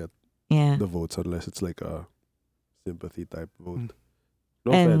he's gonna get the votes unless it's like a sympathy type vote.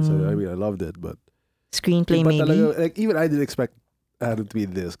 No offense, I mean I loved it, but screenplay maybe. Talaga, like even I didn't expect Adam to be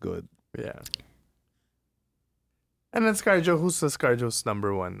this good. Yeah. And then ScarJo, who's the ScarJo's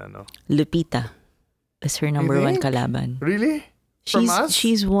number one? Lupita is her number one think? kalaban. Really? From us?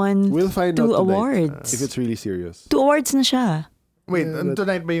 She's won We'll find 2 out tonight, awards. if it's really serious. 2 awards na siya. Wait, Yeah,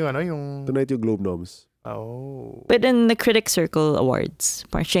 tonight ba yung Tonight yung Globe Noms. Oh. But in the Critics Circle Awards,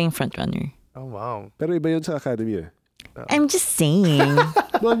 parang siya yung frontrunner. Oh, wow. Pero iba yun sa Academy eh. I'm just saying.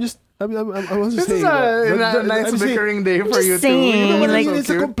 No, I'm just I was This saying is a nice I'm saying- bickering day for you two. saying, You know what, like- so it's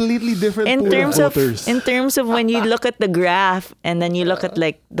a cute? completely different in pool terms of of voters. when you look at the graph and then you look at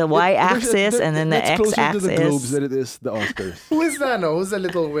like the y-axis and then the That's closer to the Globes x-axis. than it is the Oscars. Who is that? No, who's the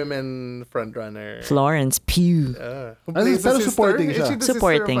Little Women frontrunner? Florence Pugh. Who Ano, plays the pero sister? supporting Is siya. she the sister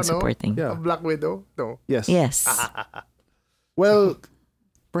Supporting, of, ano? supporting. Yeah. Of Black Widow? No. Yes. Yes. Well,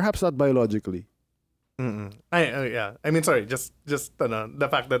 perhaps not biologically. Mm-mm. Yeah. I mean, sorry. Just the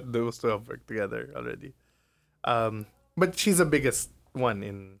fact that those two have worked together already. But she's the biggest one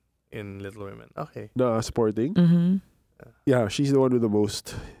in Little Women. Okay. No, supporting. hmm Yeah, she's the one with the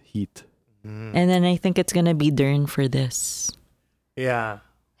most heat. And then I think it's gonna be Dern for this. Yeah.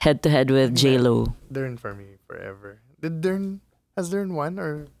 Head to head with J-Lo. Dern for me forever. Has Dern won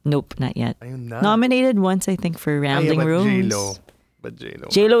or Nope, not yet. ayun na? Nominated once, I think, for Rambling but Rose. J-Lo. But J-Lo.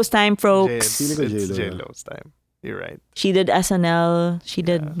 J-Lo's time, folks. Feeling ko It's J-Lo, yeah. J-Lo's time. You're right. She did SNL. She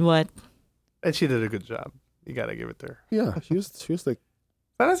did what? And she did a good job. You gotta give it to her. Yeah, she was like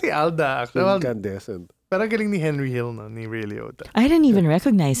Parang si Alda, actually. Well, incandescent. parang galing ni Henry Hill, no? Ni Ray Liotta. I didn't even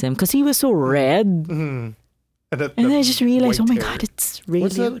recognize him because he was so red. Mm-hmm. And And then I just realized, oh white my hair. God, it's Ray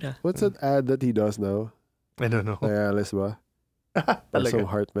What's Liotta. that? What's that ad that he does now? I don't know. Alice ba? Or Talaga. some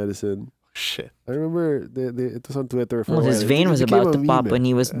heart medicine. Shit. I remember it was on Twitter for Well, a while. his vein was It became about a to pop meme, when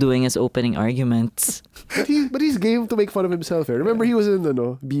he was doing his opening arguments. But he's game to make fun of himself. Eh? Remember he was in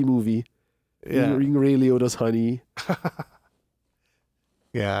the B movie. Yeah. Yung Ray Liotta's Honey.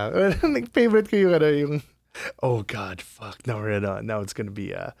 Yeah. Like, favorite ko yung oh God, fuck. Now it's gonna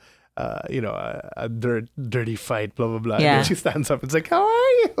be a dirty fight, blah blah blah. And Yeah. then she stands up. It's like, how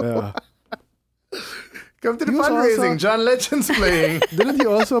are you? Yeah. Come to the He was fundraising. also- John Legend's playing. Didn't he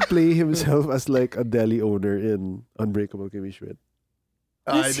also play himself as like a deli owner in Unbreakable Kimmy Schmidt?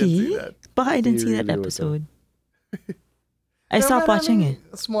 I Was didn't see he? that. But I didn't He see that really was, episode. I Pero stopped watching it.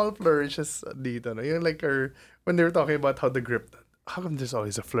 maraming Small flourishes dito, no? Yung like, or when they were talking about how the grip. How come there's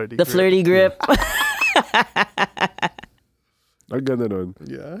always a flirty? The grip? flirty grip. Ang ganda nun.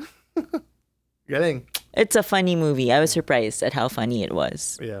 Yeah. Galing. It's a funny movie. I was surprised at how funny it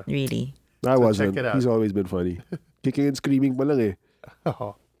was. Yeah. Really. I So wasn't. check it out. He's always been funny. Kicking and screaming pa lang eh.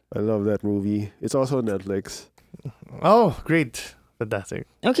 Oh. I love that movie. It's also on Netflix. Oh, great. Fantastic.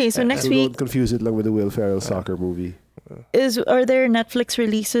 Okay, so next So week don't confuse it lang with the Will Ferrell soccer movie. are there Netflix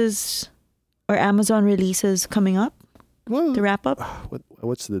releases or Amazon releases coming up Well, to wrap up?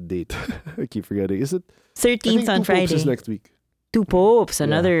 what's the date? I keep forgetting. Is it? I 13th think on Two Popes is Friday. next week. Two Popes, Yeah.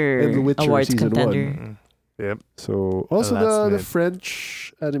 another And The Witcher awards season contender. Mm. Yep. So also last the minute.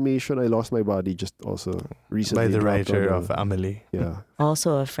 French animation I Lost My Body just also recently By the dropped writer on, of Amelie. yeah.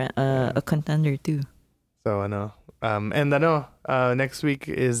 Also a contender too. So next week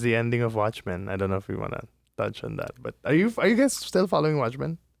is the ending of Watchmen. I don't know if we wanna touch on that, but are you guys still following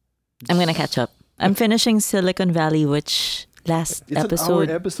Watchmen? I'm gonna catch up. I'm finishing Silicon Valley, which last It's episode an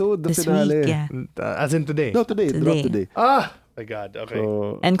hour episode, the this finale. week. Yeah. As in today. No, today. It dropped Today. today. Ah, my God. Okay.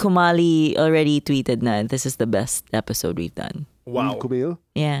 So, And Kumali already tweeted na this is the best episode we've done. Wow. Kumail.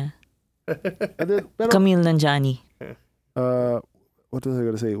 Yeah. And then, pero, Camille Nanjiani. what was I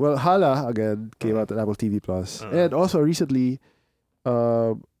gonna say? Well, Hala again came out on Apple TV Plus, and also recently,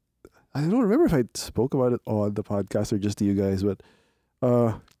 I don't remember if I spoke about it on the podcast or just to you guys, but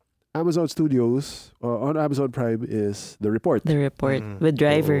Amazon Studios on Amazon Prime is The Report. The report with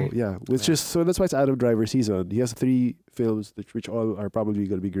Driver. So, yeah, which is so that's why it's Adam Driver season. He has 3 films which all are probably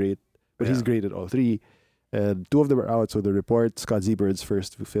going to be great, but he's Yeah. great at all 3, and 2 of them are out. So The Report, Scott Zeeburn's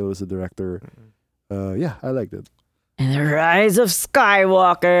first film as the director. Yeah, I liked it. And the Rise of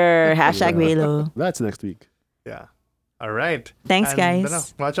Skywalker. Hashtag Yeah. Velo. That's next week. Yeah. All right. Thanks, And,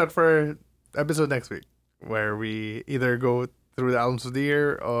 guys. watch out for episode next week where we either go through the albums of the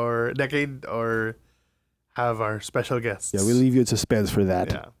year or decade or have our special guests. Yeah, we'll leave you in suspense for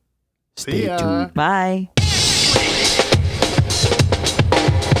that. Yeah. Stay See ya. tuned. Bye.